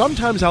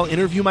 Sometimes I'll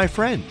interview my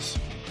friends.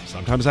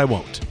 Sometimes I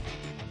won't.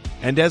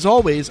 And as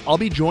always, I'll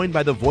be joined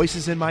by the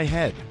voices in my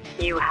head.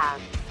 You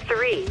have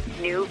 3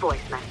 new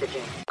voice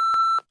messages.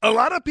 A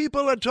lot of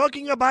people are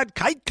talking about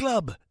Kite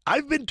Club.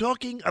 I've been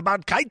talking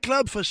about Kite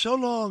Club for so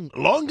long,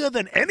 longer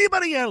than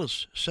anybody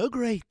else. So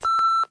great.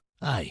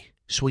 Hey,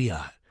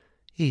 sweetheart,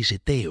 here's the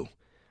deal.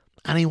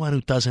 Anyone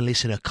who doesn't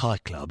listen to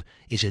Kite Club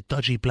is a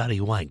dodgy bloody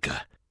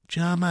wanker. Do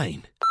you know what I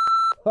mean?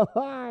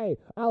 Hi,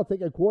 I'll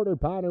take a quarter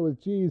pounder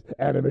with cheese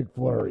and a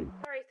McFlurry.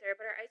 Sorry, sir,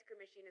 but our ice cream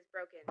machine is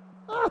broken.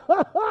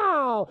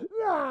 Oh,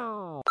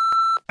 no!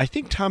 I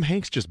think Tom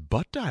Hanks just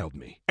butt-dialed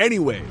me.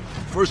 Anyway,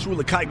 first rule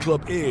of Kite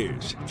Club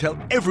is tell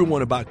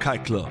everyone about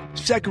Kite Club.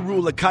 Second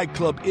rule of Kite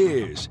Club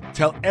is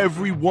tell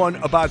everyone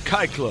about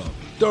Kite Club.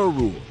 Third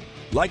rule,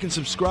 like and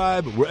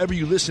subscribe wherever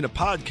you listen to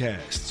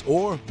podcasts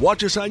or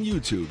watch us on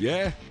YouTube,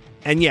 yeah?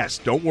 And yes,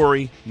 don't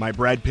worry, my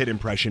Brad Pitt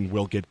impression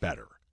will get better.